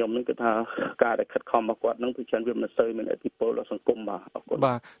ដូចជាខ្ញុំនឹងគឺថាការដែលខិតខំរបស់គាត់នឹងគឺច្រើនវាមិនសូវមានឥទ្ធិពលដល់សង្គមបាទអរគុណ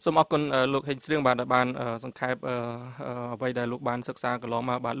បាទសូមអរគុណលោកហេងស្រៀងបាទដែលបានសង្ខេបអ្វីដែលលោកបានសិក្សាកន្លង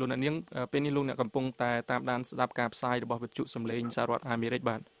មកបាទលោកអ្នកនាងពេលនេះលោកអ្នកកំពុងតែតាមដានស្ដាប់ការផ្សាយរបស់វិទ្យុសំឡេងសហរដ្ឋអាមេរិក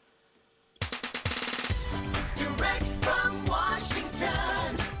បាទ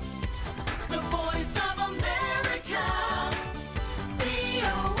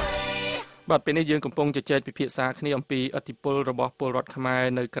បាទពេលនេះយើងកំពុងជជែកពិភាក្សាគ្នាអំពីឥទ្ធិពលរបស់ពលរដ្ឋខ្មែរ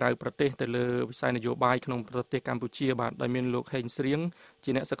នៅក្រៅប្រទេសទៅលើវិស័យនយោបាយក្នុងប្រទេសកម្ពុជាបាទដោយមានលោកហេងស្រៀង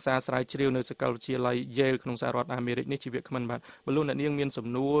ជាអ្នកសិក្សាស្រាវជ្រាវនៅសាកលវិទ្យាល័យ Yale ក្នុងសហរដ្ឋអាមេរិកនេះជាវាគ្មិនបាទបើលោកអ្នកនាងមានសំ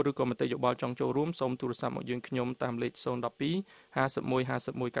ណួរឬក៏មតិយោបល់ចង់ចូលរួមសូមទូរស័ព្ទមកយើងខ្ញុំតាមលេខ012 51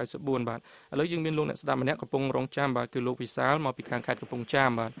 51 94បាទឥឡូវយើងមានលោកអ្នកស្ដាប់ម្នាក់កំពុងរងចាំបាទគឺលោកវិសាលមកពីខាងខេត្តកំពង់ចាម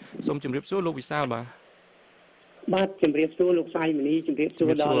បាទសូមជម្រាបសួរលោកវិសាលបាទជំរាបសួរលោកសាយមនីជំរាបសួ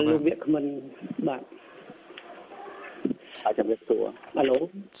រដល់លោកវាគ្មិនបាទជំរាបសួរអាឡូ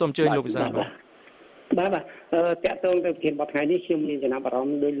សូមអញ្ជើញលោកវិសាលបាទតកតងទៅប្រធានបទថ្ងៃនេះខ្ញុំមានចំណាប់អារម្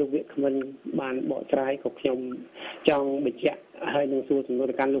មណ៍ដោយលោកវាគ្មិនបានបកស្រាយក៏ខ្ញុំចង់បញ្ជាក់ហើយនឹងសួរសំណួរ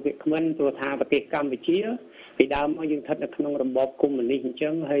ទៅកាន់លោកវាគ្មិនព្រោះថាប្រទេសកម្ពុជាពីដើមមកយើងស្ថិតនៅក្នុងរបបកុម្មុយនីសអញ្ចឹ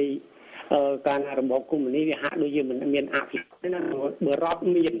ងហើយការរបបកុម្មុយនីសវាហាក់ដូចជាមិនមានអភិវឌ្ឍណាបើរដ្ឋ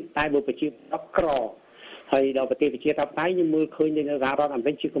មានតែបើប្រជាពលរដ្ឋក្រហើយដល់ប្រទេសប្រជាធិបតេយ្យយើងមើលឃើញនៅសហរដ្ឋអាមេ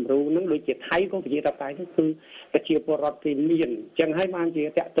រិកជាគំរូនឹងដូចជាថៃក៏ប្រជាធិបតេយ្យនោះគឺប្រជាពលរដ្ឋទីមានអញ្ចឹងហើយបានជា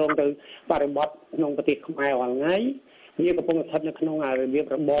តាក់ទងទៅបរិបទក្នុងប្រទេសខ្មែររាល់ថ្ងៃវាកំពុងស្ថិតនៅក្នុងរបៀប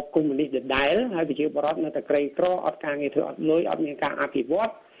របបកុម្មុយនីសដដែលហើយប្រជាពលរដ្ឋនៅតែក្រីក្រអត់ការងារធ្វើអត់លុយអត់មានការអភិវឌ្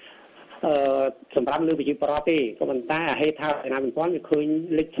ឍសម្រាប់លើប្រជាពលរដ្ឋទេក៏ប៉ុន្តែហេតុថាអាណាពិព័រណ៍វាឃើញ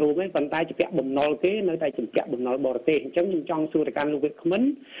លេចធ្លោហ្នឹងប៉ុន្តែជាពាក់បំណុលទេនៅតែជាពាក់បំណុលបរទេសអញ្ចឹងខ្ញុំចង់សួរទៅកាន់លោកវិក្កាមិន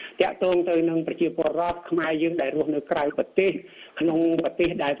តាក់ទងទៅនឹងប្រជាពលរដ្ឋខ្មែរយើងដែលរស់នៅក្រៅប្រទេសក្នុងប្រទេស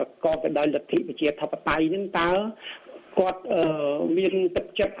ដែលប្រកបទៅដោយលទ្ធិប្រជាធិបតេយ្យហ្នឹងតើគាត់មានទឹក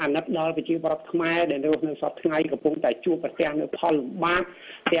ចិត្តអាណិតដល់ប្រជាពលរដ្ឋខ្មែរដែលរស់នៅសពថ្ងៃកំពុងតែជួបប្រទះនៅផលលំបាក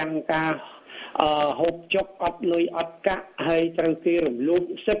ទាំងការហូបចុកអត់លុយអត់កាក់ហើយត្រូវគេរំលោភ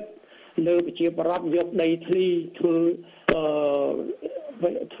សិទ្ធិលើប្រជាពលរដ្ឋយកដីធ្លីធ្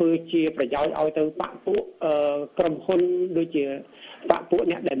វើជាប្រយោជន៍ឲ្យទៅបកពួកក្រុមហ៊ុនដូចជាបកពួក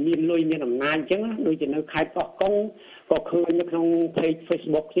អ្នកដែលមានលុយមានអំណាចអញ្ចឹងដូចជានៅខេត្តកោះកុងក៏ឃើញនៅក្នុង page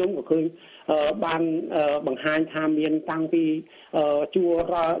Facebook ខ្ញុំក៏ឃើញបានបង្ហាញថាមានតាំងពីជួ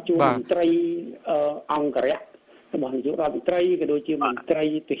រមន្ត្រីអង្គរៈរបស់នាយករដ្ឋមន្ត្រីក៏ដូចជាមន្ត្រី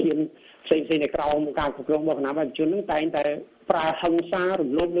ទាហានផ្សេងៗនៅក្រោមការគ្រប់គ្រងរបស់គណៈបព្វជិជននឹងតែងតែប្រើហិង្សារំ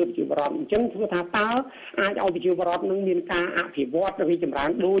លោភលើប្រជាពលរដ្ឋអញ្ចឹងធ្វើថាតើអាចឲ្យប្រជាពលរដ្ឋនឹងមានការអភិវឌ្ឍរីកចម្រើន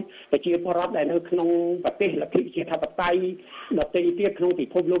ដូចប្រជាពលរដ្ឋដែលនៅក្នុងប្រទេសលទ្ធិប្រជាធិបតេយ្យដទៃទៀតក្នុងពិ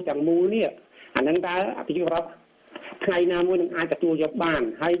ភពលោកទាំងមូលនេះអានឹងតើប្រជាពលរដ្ឋថ្ងៃណាមួយនឹងអាចទទួលយកបាន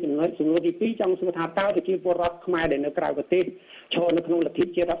ហើយចំណុចសំណួរទី2ចង់សួរថាតើប្រជាពលរដ្ឋខ្មែរដែលនៅក្រៅប្រទេសឈរនៅក្នុងលទ្ធិ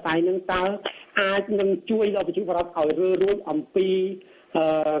ប្រជាធិបតេយ្យនឹងតើអាចនឹងជួយដល់ប្រជាពលរដ្ឋឲ្យរើរួចអំពី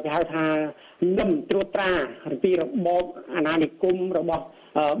គេហៅថានឹមត្រួតត្រាពីរបបអាណានិគមរបស់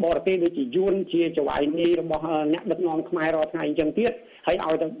បរទេសដូចជាយួនជាចៅហ្វាយនីរបស់អ្នកដឹកនាំខ្មែររាល់ថ្ងៃអញ្ចឹងទៀតហើយ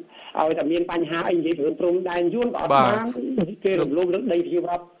ឲ្យតែមានបញ្ហាអីនិយាយរឿងព្រំដែនយួនក៏អត់បានគេរំលោភលើដីប្រជាពល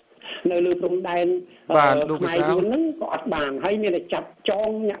រដ្ឋនៅលើព្រំដែនខ្មែរយួនហ្នឹងក៏អត់បានហើយមានតែចាប់ចង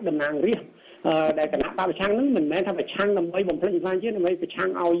អ្នកតំណាងរាស្ត្រដែលគណៈបព្វប្រឆាំងហ្នឹងមិនមែនថាប្រឆាំងដើម្បីបំផ្លិចបំផ្លាញជាតិដើម្បីប្រឆាំង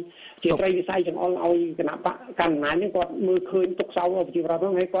ឲ្យជាត្រីវិស័យចង្អុលឲ្យគណៈបកកណ្ដាលនេះគាត់មើលឃើញទុកសោប្រជាពលរដ្ឋហ្នឹ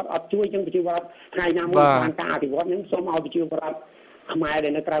ងហើយគាត់អត់ជួយចឹងប្រជាពលរដ្ឋថ្ងៃណាមួយបានការអភិវឌ្ឍហ្នឹងសូមឲ្យប្រជាពលរដ្ឋខ្មែរដែ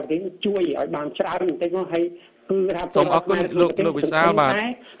លនៅក្រៅប្រទេសជួយឲ្យបានច្រើនបន្តិចមកហើយគឺថាសូមអរគុណលោកវិសាលបាទ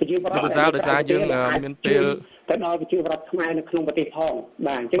លោកវិសាលដោយសារយើងមានពេល ទៅដល់ប្រជាប្រដ្ឋខ្មែរនៅក្នុងប្រទេសផង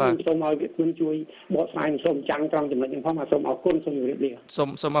បាទអញ្ចឹងខ្ញុំសូមឲ្យវាគ្មិនជួយបកស្រាយសូមចាំងត្រង់ចំណុចនេះផងសូមអរគុណសូមជម្រាបលា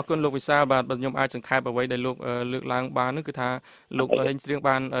សូមអរគុណលោកវិសាលបាទបើខ្ញុំអាចសង្ខេបអ្វីដែលលោកលើកឡើងបាននោះគឺថាលោកហេងស្រៀង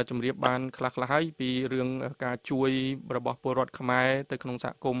បានជម្រាបបានខ្លះៗហើយពីរឿងការជួយរបស់ពលរដ្ឋខ្មែរទៅក្នុងស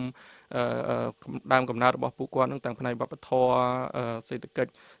ហគមន៍ដើមកំណើតរបស់ពួកគាត់នឹងទាំងផ្នែកវប្បធម៌សេដ្ឋកិច្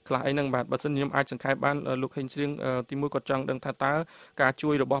ចខ្លះអីហ្នឹងបាទបើសិនខ្ញុំអាចសង្ខេបបានលោកហេងស្រៀងទីមួយគាត់ចង់ដឹងថាតើការជួ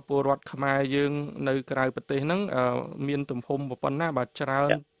យរបស់ពលរដ្ឋខ្មែរយើងនៅក្រៅប្រទេសហ្នឹងមានទំហំប៉ុណ្ណាបាទច្រើន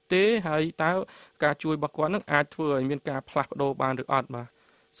ទេហើយតើការជួយរបស់គាត់នឹងអាចធ្វើឲ្យមានការផ្លាស់ប្ដូរបានឬអត់បាទ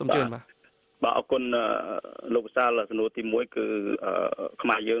សូមជឿនបាទបាទអរគុណលោកវិសាលសំណួរទី1គឺខ្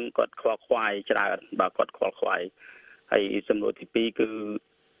មែរយើងគាត់ខ្វល់ខ្វាយច្រើនបាទគាត់ខ្វល់ខ្វាយហើយសំណួរទី2គឺ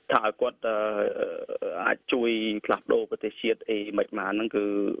ថាឲ្យគាត់អាចជួយផ្លាស់ប្ដូរប្រទេសជាតិអីមិនបានហ្នឹងគឺ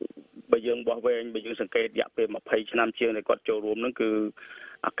បើយើងបោះវែងបើយើងសង្កេតរយៈពេល20ឆ្នាំជាងដែលគាត់ចូលរួមហ្នឹងគឺ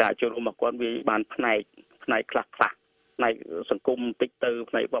ការចូលរួមរបស់គាត់វាបានផ្នែកខ្លះផ្នែកសង្គមតិចទៅ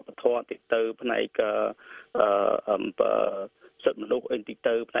ផ្នែកវប្បធម៌តិចទៅផ្នែកសិទ្ធិមនុស្សអីតិច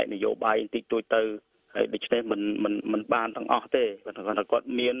ទៅផ្នែកនយោបាយតិចតួចទៅហើយដូច្នេះមិនបានទាំងអស់ទេគាត់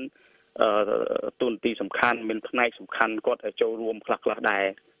មានទូនទីសំខាន់មានផ្នែកសំខាន់គាត់ចូលរួមខ្លះដែរ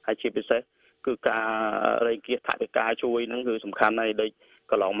ហើយជាពិសេសគឺការរៃគាសថវិកាជួយហ្នឹងគឺសំខាន់ហើយដូច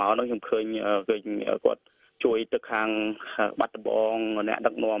កន្លងមកហ្នឹងខ្ញុំឃើញគាត់ជួយទៅខាងបាត់ដំបងអ្នក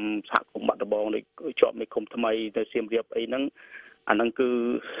ដឹកនាំសហគមន៍បាត់ដំបងនេះជាប់មេឃុំថ្មីទៅសៀមរាបអីហ្នឹងអាហ្នឹងគឺ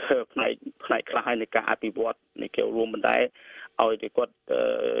ផ្នែកខ្លះហើយនៃការអភិវឌ្ឍនៃគេរួមមិនដែរឲ្យតែគាត់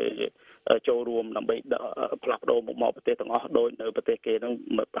ចូលរួមដើម្បីផ្លាស់ប្ដូរមុខមកប្រទេសទាំងអស់ដោយនៅប្រទេសគេហ្នឹង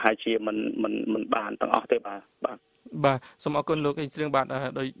ប្រហែលជាមិនបានទាំងអស់ទេបាទសូមអរគុណលោកអេងស្រៀងបាទ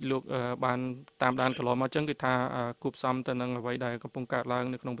ដោយលោកបានតាមដានកន្លងមកអញ្ចឹងគឺថាគូផ្សំទៅនឹងអ្វីដែលកំពុងកើតឡើង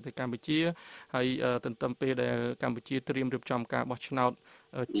នៅក្នុងប្រទេសកម្ពុជាហើយទន្ទឹមពេលដែលកម្ពុជាត្រៀមរៀបចំការបោះឆ្នោត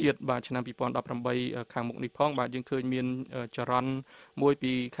ជាតិបាទឆ្នាំ2018ខាងមុខនេះផងបាទយើងឃើញមានចរន្តមួយ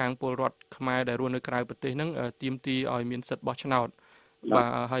ពីខាងពលរដ្ឋខ្មែរដែលរស់នៅក្រៅប្រទេសហ្នឹងទាមទារឲ្យមានសិទ្ធិបោះឆ្នោតបាទ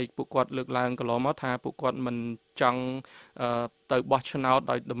ហើយពួកគាត់លើកឡើងកន្លងមកថាពួកគាត់មិនចង់ទៅបោះឆ្នោត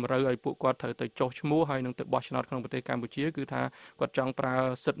ដោយតម្រូវឲ្យពួកគាត់ត្រូវទៅចុះឈ្មោះហើយនឹងទៅបោះឆ្នោតក្នុងប្រទេសកម្ពុជាគឺថាគាត់ចង់ប្រើ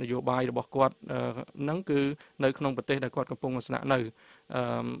សិទ្ធិនយោបាយរបស់គាត់ហ្នឹងគឺនៅក្នុងប្រទេសដែលគាត់កំពុងស្នាក់នៅ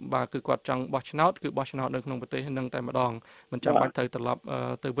បាទគឺគាត់ចង់បោះឆ្នោតគឺបោះឆ្នោតនៅក្នុងប្រទេសហ្នឹងតែម្ដងមិនចាំបាច់ទៅត្រឡប់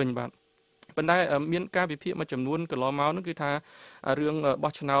ទៅវិញបាទប៉ុន្តែមានការវិភាគមួយចំនួនកន្លងមកហ្នឹងគឺថារឿង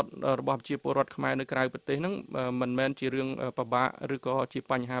បោះឆ្នោតរបស់ប្រជាពលរដ្ឋខ្មែរនៅក្រៅប្រទេសហ្នឹងមិនមែនជារឿងពិបាកឬក៏ជា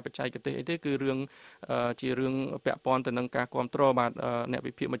បញ្ហាបច្ចេកទេសអីទេគឺរឿងជារឿងពាក់ព័ន្ធទៅនឹងការគ្រប់គ្រងបាទអ្នក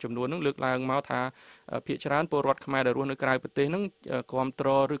វិភាគមួយចំនួនហ្នឹងលើកឡើងមកថាភាគច្រើនពលរដ្ឋខ្មែរដែលរស់នៅក្រៅប្រទេសហ្នឹងគ្រប់គ្រ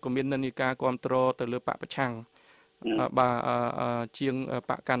ងឬក៏មាននិន្នាការគ្រប់គ្រងទៅលើបកប្រឆាំងបាទជាង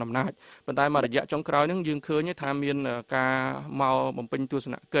បកកណ្ដាលអំណាចប៉ុន្តែមករយៈចុងក្រោយហ្នឹងយើងឃើញថាមានការមកបំពេញទស្ស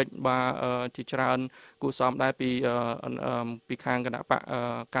នកិច្ចបាទជាច្រើនគួរសមដែរពីខាងគណៈបក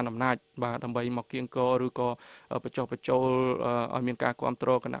កណ្ដាលអំណាចបាទដើម្បីមកគៀងគរឬក៏បញ្ចុះបញ្ចូលឲ្យមានការគ្រប់គ្រ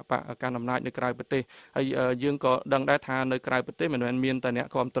ងគណៈបកកណ្ដាលអំណាចនៅក្រៅប្រទេសហើយយើងក៏ដឹងដែរថានៅក្រៅប្រទេសមិនមែនមានតែអ្នក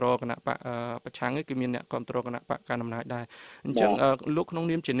គ្រប់គ្រងគណៈបកប្រឆាំងទេគឺមានអ្នកគ្រប់គ្រងគណៈបកកណ្ដាលអំណាចដែរអញ្ចឹងលោកក្នុង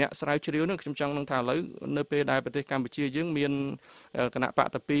នាមជាអ្នកស្រាវជ្រាវនឹងខ្ញុំចង់នឹងថាឥឡូវនៅពេលដែលប្រទេសកម្ពុជាយើងមានគណៈបក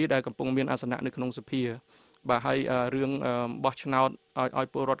តាពីដែលកំពុងមានអាសនៈនៅក្នុងសភាបាទហើយរឿងបោះឆ្នោតឲ្យ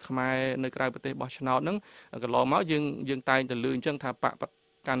ពលរដ្ឋខ្មែរនៅក្រៅប្រទេសបោះឆ្នោតហ្នឹងកន្លងមកយើងតែងតែលើអញ្ចឹងថាបក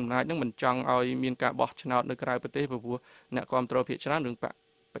កាន់អំណាចហ្នឹងមិនចង់ឲ្យមានការបោះឆ្នោតនៅក្រៅប្រទេសព្រោះអ្នកគ្រប់គ្រងភាគច្រើនរឿងបក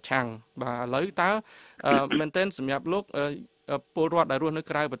ប្រឆាំងបាទឥឡូវតើមែនទែនសម្រាប់លោកពលរដ្ឋដែលរស់នៅ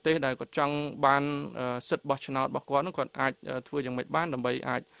ក្រៅប្រទេសដែលគាត់ចង់បានសិទ្ធិបោះឆ្នោតរបស់គាត់ហ្នឹងគាត់អាចធ្វើយ៉ាងម៉េចបានដើម្បី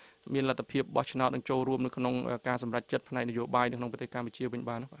អាចមានលទ្ធភាពបោះឆ្នោតនិងចូលរួមនៅក្នុងការសម្រេចចិត្តផ្នែកនយោបាយនៅក្នុងប្រទេសកម្ពុជាវិញ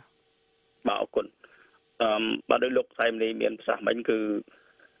បានបាទអរគុណបាទដោយលោកសៃមនីមានប្រសាសន៍មិញគឺ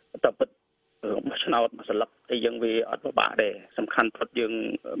តើពិតបោះឆ្នោតមួយស្លឹកអីយើងវាអត់ពិបាកដែរសំខាន់ព្រោះយើង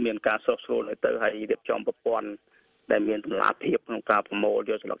មានការស្រុះស្រួលទៅហើយរៀបចំប្រព័ន្ធដែលមានតម្លាភាពក្នុងការប្រមូល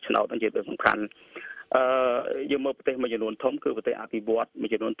យកស្លឹកឆ្នោតហ្នឹងជារឿងសំខាន់យើងមើលប្រទេសមួយចំនួនធំគឺប្រទេសអភិវឌ្ឍន៍មួយ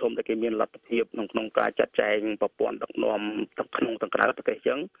ចំនួនធំដែលគេមានលទ្ធភាពក្នុងការចាត់ចែងប្រព័ន្ធដឹកនាំទាំងក្នុងទាំងក្រៅប្រទេសអញ្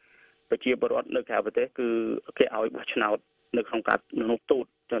ចឹងប្រជាពលរដ្ឋនៅក្រៅប្រទេសគឺគេឲ្យបោះឆ្នោតនៅក្នុងការនោះទូត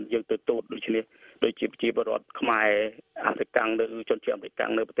យើងទៅទូតដូចជាប្រជាពលរដ្ឋខ្មែរអាមេរិកនៅជនជាតិអាមេរិក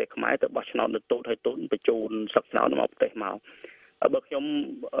នៅប្រទេសខ្មែរទៅបោះឆ្នោតនៅទូតហើយទូតបញ្ជូនសឹកឆ្នោតមកប្រទេសមកបើខ្ញុំ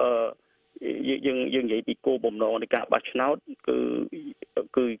យើងនិយាយពីគោលបំណងនៃការបោះឆ្នោត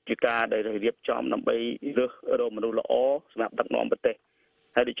គឺជាការដែលរៀបចំដើម្បីរើសរកមនុស្សល្អសម្រាប់ដឹកនាំប្រទេស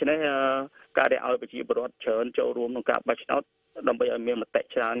ហើយដូច្នេះការដែលឲ្យប្រជាពលរដ្ឋច្រើនចូលរួមក្នុងការបោះឆ្នោតដើម្បីឲ្យមានមតិ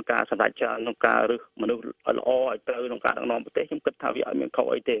ច្រើនការសម្រេចច្រើនក្នុងការរើសមនុស្សល្អឲ្យត្រូវក្នុងការដឹកនាំប្រទេសខ្ញុំគិតថាវាអត់មានខុស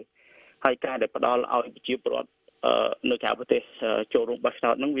អីទេហើយការដែលផ្ដល់ឲ្យប្រជាពលរដ្ឋ នៅក្រៅប្រទេសចូលរួមបោះឆ្នោ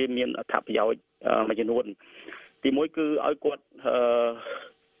តហ្នឹងវាមានអត្ថប្រយោជន៍មួយចំនួនទីមួយគឺឲ្យគាត់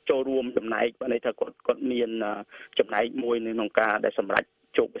ចូលរួមចំណែកបើន័យថាគាត់មានចំណែកមួយនៅក្នុងការដែលសម្រេច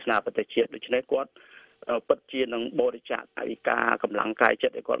ជោគវាសនាប្រទេសជាតិដូច្នេះគាត់ពិតជានឹងបរិច្ចាគថវិកាកម្លាំងកាយចិ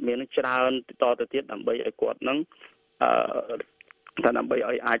ត្តឲ្យគាត់មានច្រើនតទៅទៀតដើម្បីឲ្យគាត់នឹងដើម្បី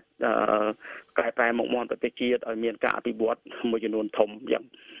ឲ្យអាចកែប្រែមុខមាត់ប្រទេសជាតិឲ្យមានការអភិវឌ្ឍមួយចំនួនធំយ៉ាង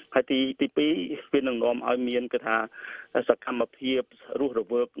ហើយទី2វានឹងនាំឲ្យមានគឺថាសកម្មភាពរស់រ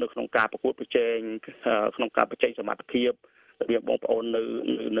វើកនៅក្នុងការប្រកួតប្រជែងក្នុងការប្រជែងសមត្ថភាពរបៀបបងប្អូន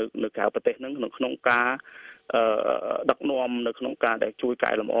នៅក្រៅប្រទេសហ្នឹងក្នុងការដឹកនាំនៅក្នុងការដែលជួយកែ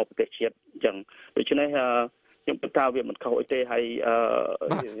លម្អប្រទេសជាតិអញ្ចឹងដូច្នេះខ្ញុំគិតថាវាមិនខុសអីទេហើយ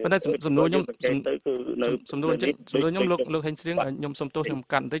ប៉ុន្តែសំណួរខ្ញុំទៅគឺនៅសំណួរខ្ញុំលោកហេងស្រៀងខ្ញុំសុំទោសខ្ញុំ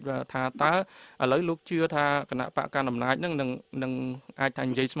កាត់បន្តិចថាតើឥឡូវលោកជឿថាគណៈបកកណ្ដាលអំណាចហ្នឹងនឹងអាចថា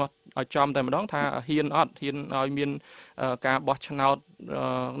និយាយស្មោះឲ្យចំតែម្ដងថាហ៊ានឲ្យមានការបោះឆ្នោត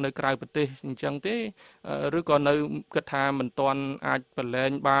នៅក្រៅប្រទេសអញ្ចឹងទេឬក៏នៅគិតថាមិនទាន់អាចប្រឡែ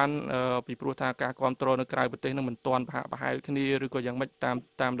ងបានពីព្រោះថាការគ្រប់គ្រងនៅក្រៅប្រទេសនឹងមិនទាន់ប្រហែលគ្នាឬក៏យ៉ាងម៉េច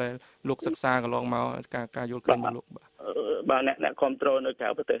តាមដែលលោកសិក្សាកន្លងមកការយល់ឃើញរបស់លោកបាទអ្នកគ្រប់គ្រងនៅក្រៅ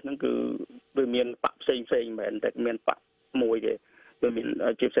ប្រទេសហ្នឹងគឺវាមានបកផ្សេងមែនតែមានបកមួយទេវាមាន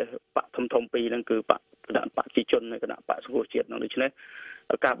ជាពិសេសបកធំពីរហ្នឹងគឺបកគណៈបកប្រជាជននិងគណៈបកសង្គ្រោះជាតិហ្នឹងដូច្នេះ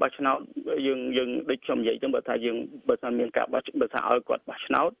ការបោះឆ្នោតយើងដូចខ្ញុំនិយាយចឹងបើថាមានការបោះបើថាឲ្យគាត់បោះ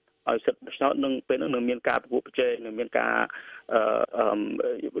ឆ្នោតឲ្យសិទ្ធិបោះឆ្នោតនឹងពេលហ្នឹងនឹងមានការប្រកួតប្រជែងនឹងមានការ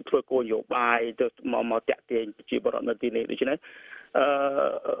ធ្វើគោលនយោបាយទៅមកតាក់ទាញប្រជាពលរដ្ឋនៅទីនេះដូច្នេះ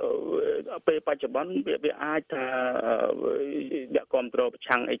ពេលបច្ចុប្បន្នវាអាចថាអ្នកគ្រប់គ្រងប្រ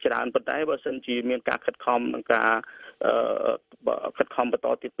ឆាំងអីច្រើនប៉ុន្តែបើសិនជាមានការខិតខំនឹងការខិតខំបន្ត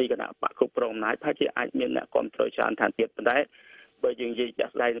ទៀតពីគណៈបកគ្រប់គ្រងអំណាចប្រហែលជាអាចមានអ្នកគ្រប់គ្រងច្រើនថែមទៀតប៉ុន្តែបើយើងនិយាយចា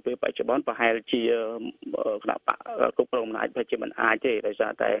ស់ស្ដែងទៅពេលបច្ចុប្បន្នប្រហែលជាគណៈបកគ្រប់គ្រងអំណាចប្រហែលជាមិនអាចទេដោយសា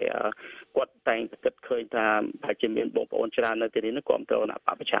រតែគាត់តែងគិតឃើញថាប្រហែលជាមានបងប្អូនច្រើននៅទីនេះគ្រប់គ្រងគណៈប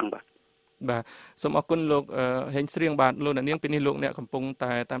កប្រឆាំងបាទសូមអរគុណលោកហេងស្រៀងបាទលោកអ្នកនាងពេលនេះលោកអ្នកកំពុង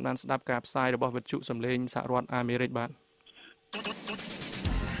តែតាមដានស្ដាប់ការផ្សាយរបស់វិទ្យុសំឡេងសហរដ្ឋអាមេរិកបាទ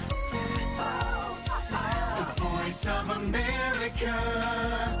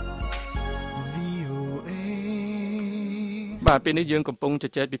បាទពេលនេះយើងកំពុងជ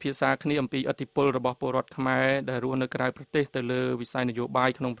ជែកពិភាក្សាគ្នាអំពីឥទ្ធិពលរបស់ពលរដ្ឋខ្មែរដែលរស់នៅក្រៅប្រទេសទៅលើវិស័យនយោបាយ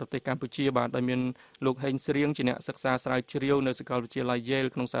ក្នុងប្រទេសកម្ពុជាបាទដោយមានលោកហេងស្រៀងជាអ្នកសិក្សាស្រាវជ្រាវនៅសាកលវិទ្យាល័យ Yale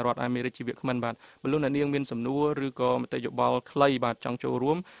ក្នុងសហរដ្ឋអាមេរិកជាវាគ្មិនបាទបើលោកអ្នកនាងមានសំណួរឬក៏មតិយោបល់ខ្លីបាទចង់ចូល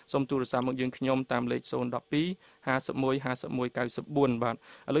រួមសូមទូរស័ព្ទមកយើងខ្ញុំតាមលេខ012 51 51 94បាទ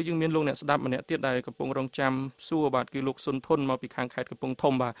ឥឡូវយើងមានលោកអ្នកស្ដាប់ម្នាក់ទៀតដែលកំពុងរងចាំសួរបាទគឺលោកសុនធុនមកពីខាងខេត្តកំពង់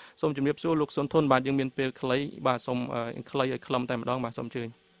ធំបាទសូមជម្រាបសួរលោកសុនធុនបាទយើងមានពេលខ្លីបាទសូមខ្លីឲ្យខ្លឹមតែម្ដងបាទសូមអញ្ជើញ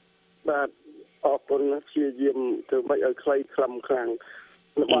បាទអរគុណព្យាយាមធ្វើម៉េចឲ្យខ្លីខ្លឹមខ្លាំង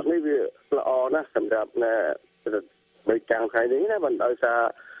របស់នេះវាល្អណាស់សម្រាប់នៅកាំងថ្ងៃនេះណាមិនដោយសារ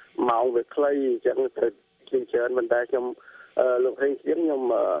ម៉ោងវាខ្លីអញ្ចឹងទៅជាច្រើនមិនតែខ្ញុំលោកហេងស្រៀងខ្ញុំ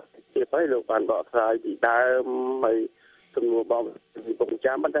ទៀតហើយលោកបានបកស្រាយពីដើមហើយសំណួរបងពីពុក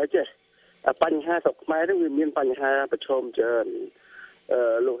ចាំប៉ុន្តែចេះបញ្ហាស្រុកខ្មែរនេះវាមានបញ្ហាប្រឈមច្រើន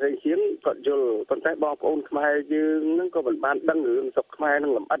លោកហេងស្រៀងគាត់យល់ប៉ុន្តែបងប្អូនខ្មែរយើងនឹងក៏មិនបានដឹងរឿងស្រុកខ្មែរនឹ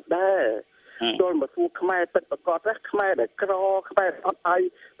ងលម្អិតដែរចូលមកសួរខ្មែរពិតប្រកបណាខ្មែរដែលក្រខ្មែរអត់ឲ្យ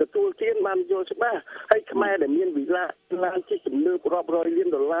ទទួលទានបានយល់ច្បាស់ហើយខ្មែរដែលមានវិឡាឡានជិះជំនឿរាប់រយលាន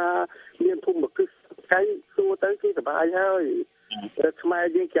ដុល្លារមានភូមិគ្រឹះកៃសួរទៅគឺសុបាយហើយខ្មែរ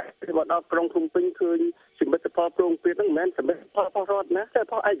យើងចាក់មកដល់ក្រុងភ្នំពេញឃើញសមិទ្ធផលប្រងព្រាតហ្នឹងមិនមែនសមិទ្ធផលរបស់រដ្ឋណាតែ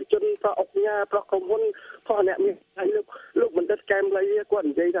ផលឯកជនផលអង្គការផលក្រុមហ៊ុនផលអ្នកមានហើយលោកបណ្ឌិតកែមលីគាត់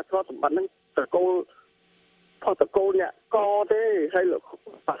និយាយថាទ្រព្យសម្បត្តិហ្នឹងតកូលផលតកូលអ្នកកទេហើយលោក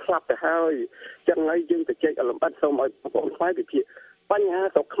បាក់ស្លាប់ទៅហើយចឹងហើយយើងទៅជែកអលំអិតសូមឲ្យបងប្អូនខ្មែរវិភាគបញ្ហា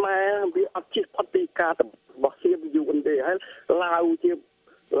ស្រុកខ្មែរវាអត់ជិះផុតពីការរបស់សៀមយួនទេហើយឡាវជា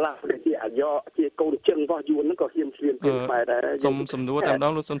ជាអាយ៉ជាកូនចិនរបស់យួនហ្នឹងក៏ហ៊ានឈ្លានពានខ្មែរដែរសូមសំណួរតែម្ដ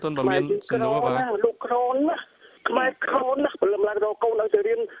ងលោកសុនទុនបើមានសំណួរបាទលោកក្រនណាខ្មែរក្រនណាព្រលឹមឡើងរកកូនឲ្យទៅ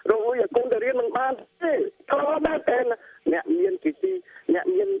រៀនរកឲ្យកូនទៅរៀនមិនបានទេក្រនដែរតែអ្នកមានគិទីអ្នក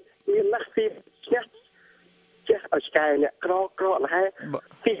មានណាស់ទីចេះឲ្យឆ្កែអ្នកក្រលហែ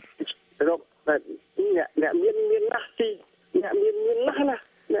ទីរកតែអ្នកមានណាស់ទីអ្នកមានណាស់ណា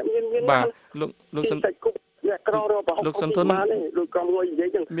អ្នកមានបាទលោកសុនអ្នកក្រររបស់លោកសុនទុនលោកកំងុយនិយាយ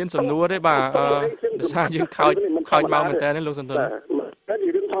ចឹងមានសំណួរទេបាទដោយសារយើងខូចមកមែនតើលោកសុនទុនតែ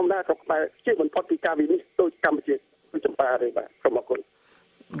រឿងធម្មតាស្រុកខ្មែរជាមិនផុតពីការវិនិច្ឆ័យដូចកម្ពុជាចម្ប៉ាទេបាទសូមអរគុណ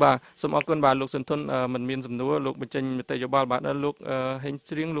បាទសូមអរគុណបាទលោកសុនទុនមិនមានសំណួរលោកបញ្ចេញមតិយោបល់បាទលោកហេង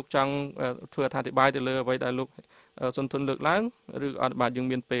ស្រៀងលោកចង់ធ្វើអត្ថាធិប្បាយទៅលើអ្វីដែលលោកសុនទុនលើកឡើងឬអត់បាទយើង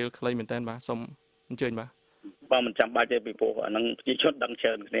មានពេលខ្លីមែនតើបាទសូមអញ្ជើញបាទ បើមិនចាំបាច់ទេពីព្រោះអានឹងប្រជាជនដឹងច្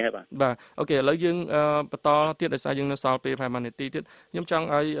រើនគ្នាហើយបាទអូខេឥឡូវយើងបន្តទៀតដោយសារយើងនៅសល់ពេលប្រហែលនាទីទៀតខ្ញុំចង់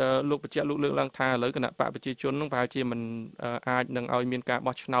ឲ្យលោកបញ្ជាក់លោកលើកឡើងថាឥឡូវគណៈបកប្រជាជននឹងប្រហែលជាមិនអាចនឹងឲ្យមានការ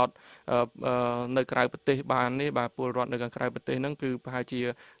បោះឆ្នោតនៅក្រៅប្រទេសបានទេបាទពលរដ្ឋនៅខាងក្រៅប្រទេសហ្នឹងគឺប្រហែលជា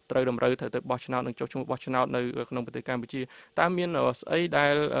ត្រូវតម្រូវទៅបោះឆ្នោតនិងចុះឈ្មោះបោះឆ្នោតនៅក្នុងប្រទេសកម្ពុជាតើមានស្អីដែ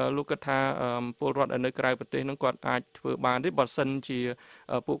លលោកគិតថាពលរដ្ឋនៅក្រៅប្រទេសហ្នឹងគាត់អាចធ្វើបានទេបើសិនជា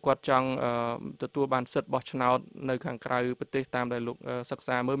ពួកគាត់ចង់ទទួលបានសិទ្ធិបោះឆ្នោតនៅខាងក្រៅប្រទេសតាមដែលលោកសិក្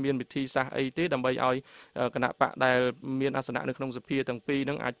សាមើលមានវិធីសាស្ត្រអីទេដើម្បីឲ្យគណៈបកដែលមានអាសនៈនៅក្នុងសភាទាំងពីរហ្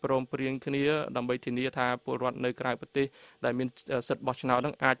នឹងអាចព្រមព្រៀងគ្នាដើម្បីធានាថាពលរដ្ឋនៅក្រៅប្រទេសដែលមានសិទ្ធិបោះឆ្នោតហ្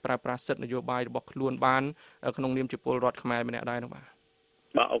នឹងអាចប្រើប្រាស់សិទ្ធិនយោបាយរបស់ខ្លួនបានក្នុងនាមជាពលរដ្ឋខ្មែរម្នាក់ដែរនោះបាទ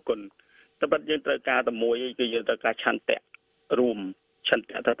អរគុណតែប៉ុន្តែយើងត្រូវការតែមួយគឺយើងត្រូវការឆន្ទៈរួមឆន្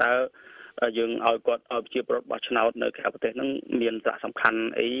ទៈតើយើងឲ្យគាត់ឲ្យប្រជាពលរដ្ឋបោះឆ្នោតនៅក្រៅប្រទេសហ្នឹងមានសារៈសំខាន់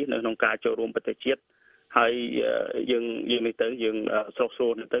អីនៅក្នុងការចូលរួមប្រទេសជាតិហើយយើងនេះទៅយើងស្រុកស្រួ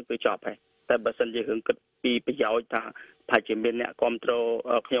លទៅគឺចប់ហើយតែបើសិនជារឿងគិតពីប្រយោជន៍ថាប្រហែលជាមានអ្នកគ្រប់គ្រង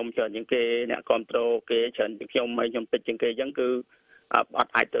ខ្ញុំច្រើនជាងគេអ្នកគ្រប់គ្រងគេច្រើនជាងខ្ញុំហើយខ្ញុំតិចជាងគេអញ្ចឹងគឺអ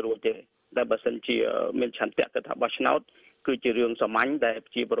ត់អាចទៅរួចទេតែបើសិនជាមានឆន្ទៈទៅថាបោះឆ្នោតគឺជារឿងសាមញ្ញដែលប្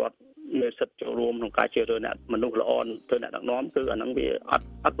រជាពលរដ្ឋមានសិទ្ធិចូលរួមក្នុងការជ្រើសរើសអ្នកមនុស្សល្អទៅអ្នកដឹកនាំគឺអាហ្នឹងវាអ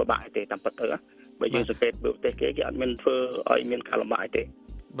ត់ពិបាកទេតាមពិតទៅបើយើងសង្កេតប្រទេសគេអត់មានធ្វើឲ្យមានការលំបាកទេ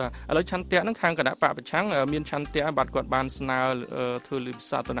បាទឥឡូវឆន្ទៈហ្នឹងខាងគណៈបកប្រឆាំងមានឆន្ទៈបាទគាត់បានស្នើធ្វើលិខិត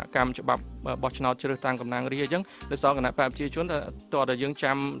សាធារណកម្មច្បាប់បោះឆ្នោតជ្រើសតាំងតំណាងរាស្ត្រអញ្ចឹងដោយសារគណៈបកប្រជាជនតើយើង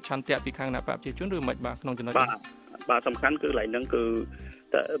ចាំឆន្ទៈពីខាងគណៈបកប្រជាជនឬមិនបាទក្នុងចំណុចនេះបាទសំខាន់គឺកន្លែងហ្នឹងគឺ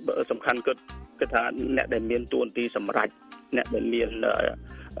តែសំខាន់គឺថាអ្នកដែលមានតួនាទីសម្រាប់អ្នកដែលមាន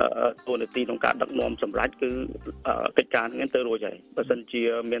តួនាទីក្នុងការដឹកនាំសម្រាប់គឺកិច្ចការហ្នឹងទៅរួចហើយបើសិនជា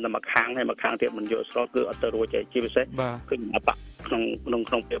មានតែមួយខាងហើយមួយខាងទៀតមិនយល់ស្របគឺអត់ទៅរួចទេជាពិសេសគឺអបក្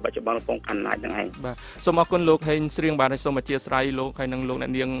នុងពេលបច្ចុប្បន្នកំពុងកាន់អំណាចហ្នឹងឯងបាទសូមអរគុណលោកហេងស្រៀងបាទហើយសូមអធិស្ឋានលោកហើយនឹងលោកអ្ន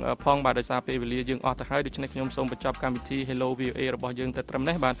កនាងផងបាទដោយសារពេលវេលាយើងអស់ទៅហើយដូច្នេះខ្ញុំសូមបញ្ចប់កម្មវិធី Hello VOA របស់យើងតែត្រឹម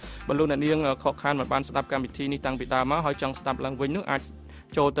នេះបាទបើលោកអ្នកនាងខកខានមិនបានស្ដាប់កម្មវិធីនេះតាំងពីដើមមកហើយចង់ស្ដាប់ឡើងវិញនោះអាច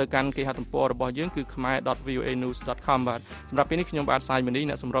ចូលទៅកាន់គេហទំព័ររបស់យើងគឺ khmer.voanews.com បាទសម្រាប់ពេលនេះខ្ញុំបាទសាយមនី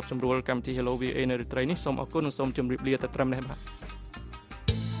អ្នកសម្របសម្រួលកម្មវិធី Hello VOA នៅរាត្រីនេះសូមអរគុណនិងសូមជម្រាបលាតែត្រឹមនេះបាទ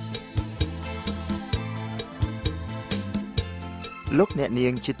លោកអ្នកនា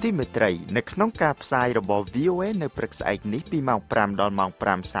ងជាទីមេត្រីនៅក្នុងការផ្សាយរបស់ VOA នៅព្រឹកស្អែកនេះពីម៉ោង 5 ដល់ម៉ោង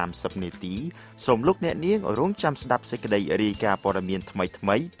 5:30 នាទីសូមលោកអ្នកនាងរងចាំស្ដាប់សេចក្តីរាយការណ៍ព័ត៌មានថ្មី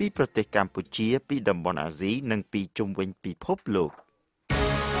ៗពីប្រទេសកម្ពុជាពីតំបន់អាស៊ីនិងពីជុំវិញពិភពលោក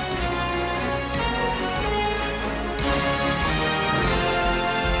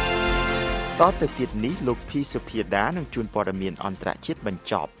តទៅទៀតនេះលោកភីសុភាដានឹងជួនព័ត៌មានអន្តរជាតិបញ្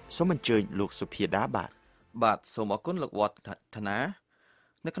ចប់សូមអញ្ជើញលោកសុភាដាបាទសូមអរគុណលោកវត្តធនា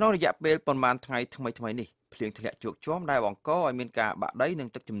នៅក្នុងរយៈពេលប្រមាណថ្ងៃថ្មីនេះភ្លៀងធ្លាក់ជោគជាំដែលបង្កឲ្យមានការបាក់ដីនិង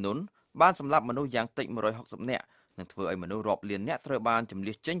ទឹកជំនន់បានសម្លាប់មនុស្សយ៉ាងតិច160នាក់និងធ្វើឲ្យមនុស្សរាប់លាននាក់ត្រូវបានជម្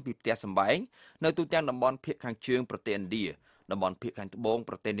លៀសចេញពីផ្ទះសម្បែងនៅទូទាំងតំបន់ភាគខាងជើងប្រទេសឥណ្ឌាតំបន់ភាគខាងត្បូង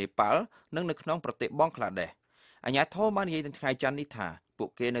ប្រទេសនេប៉ាល់និងនៅក្នុងប្រទេសបង់ក្លាដេសអាជ្ញាធរបាននិយាយនៅថ្ងៃច័ន្ទនេះថាពួក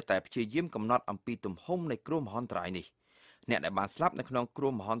គេនៅតែព្យាយាមកំណត់អំពីទំហំនៃគ្រោះមហន្តរាយនេះអ្នកដែលបានស្លាប់នៅក្នុងគ្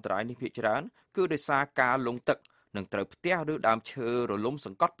រោះមហន្តរាយនេះភាគច្រើនគឺដោយសារការលង់ទឹកនិងត្រូវផ្ទះឬដើមឈើរលំស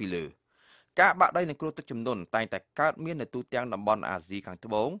ង្កត់ពីលើការបាក់ដីនិងគ្រោះទឹកជំនន់តែងតែកើតមាននៅទូទាំងតំបន់អាស៊ីខាងត្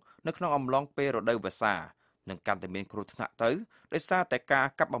បូងនៅក្នុងអំឡុងពេលរដូវវស្សានិងកាន់តែមានគ្រោះថ្នាក់ទៅដោយសារតែការ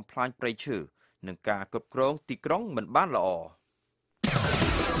កាប់បំផ្លាញព្រៃឈើនិងការគ្រប់គ្រងទីក្រុងមិនបានល្អ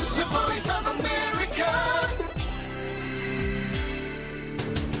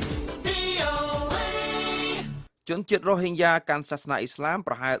ជនជាតិរ៉ូហិញយ៉ាកាន់សាសនាអ៊ីស្លាម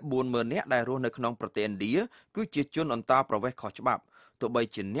ប្រហែល 40,000 នាក់ដែលរស់នៅក្នុងប្រទេសឥណ្ឌាគឺជាជនអន្តោប្រវេសន៍ខុសច្បាប់ទោះបី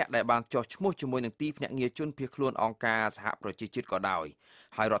ជាអ្នកដែលបានចុះឈ្មោះជាមួយនឹងទីភ្នាក់ងារជនភៀសខ្លួនអង្គការសហប្រជាជាតិក៏ដោយ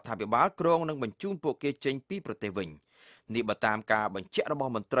ហើយរដ្ឋាភិបាលគ្រោងនឹងបញ្ជូនពួកគេចេញពីប្រទេសវិញនេះបើតាមការបញ្ជាក់រប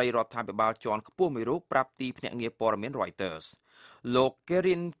ស់មន្ត្រីរដ្ឋាភិបាលជាន់ខ្ពស់មួយរូបប្រាប់ទីភ្នាក់ងារព័ត៌មាន Reuters លោកគេ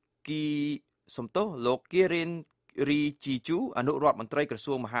រិនរីជីជូអនុរដ្ឋមន្ត្រីក្រ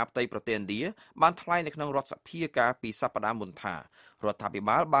សួងមហាផ្ទៃប្រទេសឥណ្ឌាបានថ្លែងនៅក្នុងរដ្ឋសភាកាលពីសប្តាហ៍មុនថារដ្ឋាភិ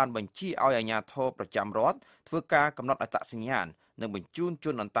បាលបានបញ្ជាឲ្យអាជ្ញាធរប្រចាំរដ្ឋធ្វើការកំណត់អត្តសញ្ញាណនិងបញ្ជូនជ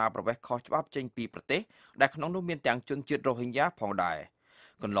នអន្តោប្រវេសន៍ខុសច្បាប់ចេញពីប្រទេសដែលក្នុងនោះមានទាំងជនជាតិរ៉ូហិញយ៉ាផងដែរ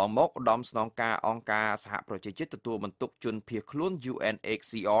កន្លងមកឧត្តមស្នងការអង្គការសហប្រជាជាតិទទួលបន្ទុកជនភៀសខ្លួន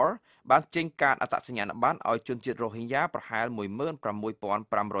UNHCR បានចេញការអត្តសញ្ញាណប័ណ្ណឲ្យជនជាតិរ៉ូហិញយ៉ាប្រហែល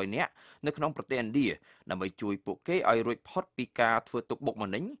 16,500 នាក់នៅក្នុងប្រទេសឥណ្ឌាដើម្បីជួយពួកគេឲ្យរួចផុតពីការធ្វើទុកបុក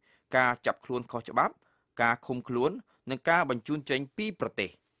ម្នេញការចាប់ខ្លួនខុសច្បាប់ការឃុំខ្លួននិងការបញ្ជូនចេញពីប្រទេ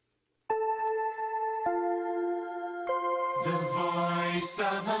ស The Voice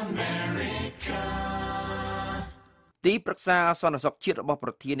of America ទីប្រឹក្សាសន្តិសុខជាតិរបស់ប្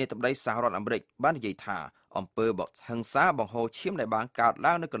រធានាធិបតីសហរដ្ឋអាមេរិកបាននិយាយថាអំពើបទហិង្សាបង្ហូរឈាមដែលបានកើត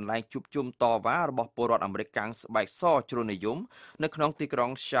ឡើងនៅកន្លែងជួបជុំតវ៉ារបស់ពលរដ្ឋអាមេរិកកាំងស្បែកសជ្រុលនិយមនៅក្នុងទីក្រុង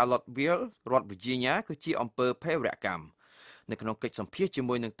Charlottesville រដ្ឋ Virginia គឺជាអំពើភេរវកម្មនៅក្នុងកិច្ចសម្ភាសជា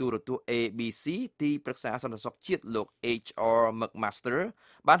មួយនឹងទូរទស្សន៍ ABC ទីប្រឹក្សាសន្តិសុខជាតិលោក HR McMaster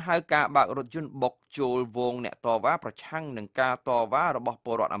បានហៅការបើករថយន្តបុកចូលវងអ្នកតវ៉ាប្រឆាំងនឹងការតវ៉ារបស់ព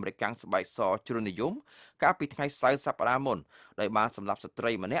លរដ្ឋអាមេរិកកាំងស្បែកសជ្រុលនិយមកាលពីថ្ងៃសៅរ៍សប្តាហ៍មុនដោយបានសម្លាប់ស្ត្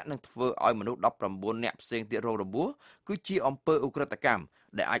រីម្នាក់និងធ្វើឲ្យមនុស្ស19នាក់ផ្សេងទៀតរងរបួសគឺជាអំពើឧក្រិដ្ឋកម្ម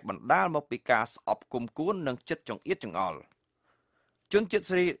ដែលអាចបណ្ដាលមកពីការស្អប់គុំគួននិងចិត្តចង្អៀតចង្អល់ជនជាតិ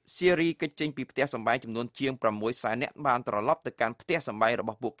សេរីកិច្ចចេញពីផ្ទះសម្បែងចំនួនជាង600,000នាក់បានត្រឡប់ទៅកាន់ផ្ទះសម្បែងរប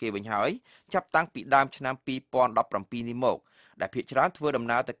ស់ពួកគេវិញហើយចាប់តាំងពីដើមឆ្នាំ2017នេះមកដែលភាគច្រើនធ្វើដំ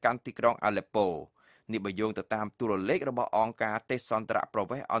ណើរទៅកាន់ទីក្រុង Aleppo នេះបើយោងទៅតាមទូរលេខរបស់អង្គការទេសន្តរប្រ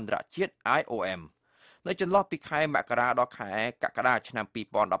វេសន៍អន្តរជាតិ IOM នៅចន្លោះពីខែមករាដល់ខែកក្កដាឆ្នាំ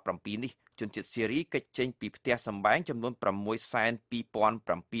2017នេះជនជាតិសេរីកិច្ចចេញពីផ្ទះសម្បែងចំនួន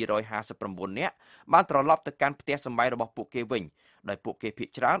62759 នាក់បានត្រឡប់ទៅកាន់ផ្ទះសម្បែងរបស់ពួកគេវិញដោយពួកគេភាគ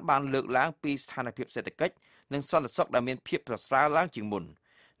ច្រើនបានលើកឡើងពីស្ថានភាពសេដ្ឋកិច្ចនិងសន្តិសុខដែលមានភាពប្រសើរឡើងជាងមុន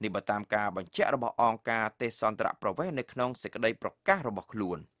នេះបើតាមការបញ្ជាក់របស់អង្គការទេសន្តរប្រវេសន៍នៅក្នុងសេចក្តីប្រកាសរបស់ខ្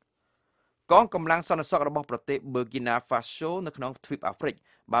លួនកងកម្លាំងសន្តិសុខរបស់ប្រទេស Burkina Faso នៅក្នុងទ្វីបអាហ្វ្រិក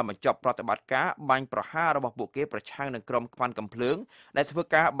បានបញ្ចប់ប្រតិបត្តិការបាញ់ប្រហាររបស់ពួកគេប្រឆាំងនឹងក្រុមខ្វាន់កាំភ្លើងដែលធ្វើ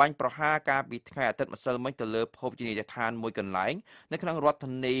ការបាញ់ប្រហារកាលពីថ្ងៃអាទិត្យម្សិលមិញទៅលើភោជនីយដ្ឋានមួយកន្លែងនៅក្នុងរដ្ឋ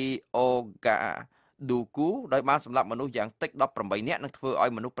ធានី Ouagadougou ដោយបានសម្លាប់មនុស្សយ៉ាងតិច18នាក់និងធ្វើឲ្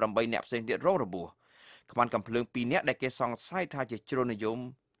យមនុស្ស8នាក់ផ្សេងទៀតរងរបួសខ្វាន់កាំភ្លើង2នាក់ដែលគេសង្ស័យថាជាជនជ្រុ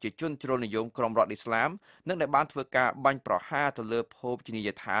លនិយមក្រុមរដ្ឋអ៊ីស្លាមនិងដែលបានធ្វើការបាញ់ប្រហារទៅលើភោជនីយ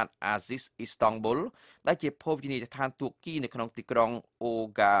ដ្ឋាន Aziz Istanbul ដែលជាភោជនីយដ្ឋានទួរគីនៅក្នុងទីក្រុង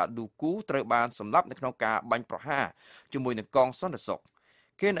Ouagadougou ត្រូវបានសម្លាប់នៅក្នុងការបាញ់ប្រហារជាមួយនឹងកងសន្តិសុខ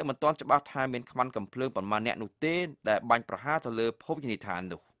គេនៅមិនទាន់ច្បាស់ថាមានខ្វាន់កាំភ្លើងប៉ុន្មានអ្នកនោះទេដែលបាញ់ប្រហារទៅលើភោជនីយដ្ឋាន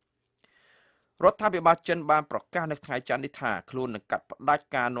នោះរដ្ឋាភិបាលចិនបានប្រកាសនៅថ្ងៃច័ន្ទនេះថាខ្លួននឹងកាត់ផ្តាច់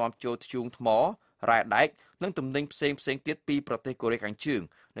ការនាំចូលធ្យូងថ្មរ៉ែដែកនិងទំនិញផ្សេងទៀតពីប្រទេសកូរ៉េខាងជើង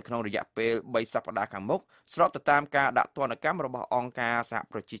នៅក្នុងរយៈពេល3សប្តាហ៍ខាងមុខស្របទៅតាមការដាក់ទណ្ឌកម្មរបស់អង្គការសហ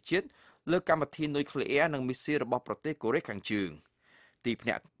ប្រជាជាតិលើកម្មវិធីនុយក្លេអ៊ែរនិងមីស៊ីលរបស់ប្រទេសកូរ៉េខាងជើងទីភ្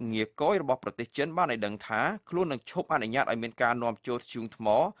នាក់ងារកយរបស់ប្រទេសចិនបានឲ្យដឹងថាខ្លួននឹងឈប់អនុញ្ញាតឲ្យមានការនាំចូលធ្យូងថ្ម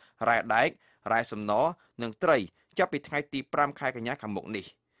រ៉ែដែករ៉ែសំណនិងត្រីចាប់ពីថ្ងៃទី5ខែកញ្ញាខាងមុខនេះ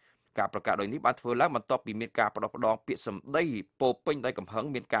ការប្រកាសដោយនេះបានធ្វើឡើងបន្ទាប់ពីមានការផ្ដោះផ្ដោងពាក្យសម្ដីពោពេញដោយកំហឹង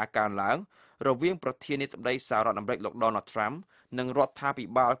មានការកើនឡើងរវាងប្រធានាធិបតីសហរដ្ឋអាមេរិកលោក Donald Trump និងរដ្ឋាភិ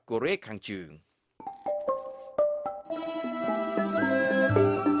បាលកូរ៉េខាងជើង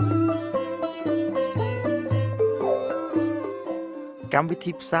កម្មវិ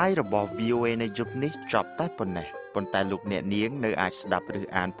ធីផ្សាយរបស់ VOA នៅយប់នេះចប់តែប៉ុណ្ណេះប៉ុន្តែលោកអ្នកនាងនៅអាចស្ដាប់ឬ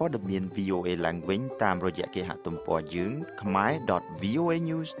អានព័ត៌មាន VOA ឡើងវិញតាមរយៈគេហទំព័រយើង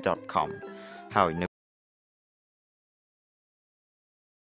khmer.voanews.com ហើយ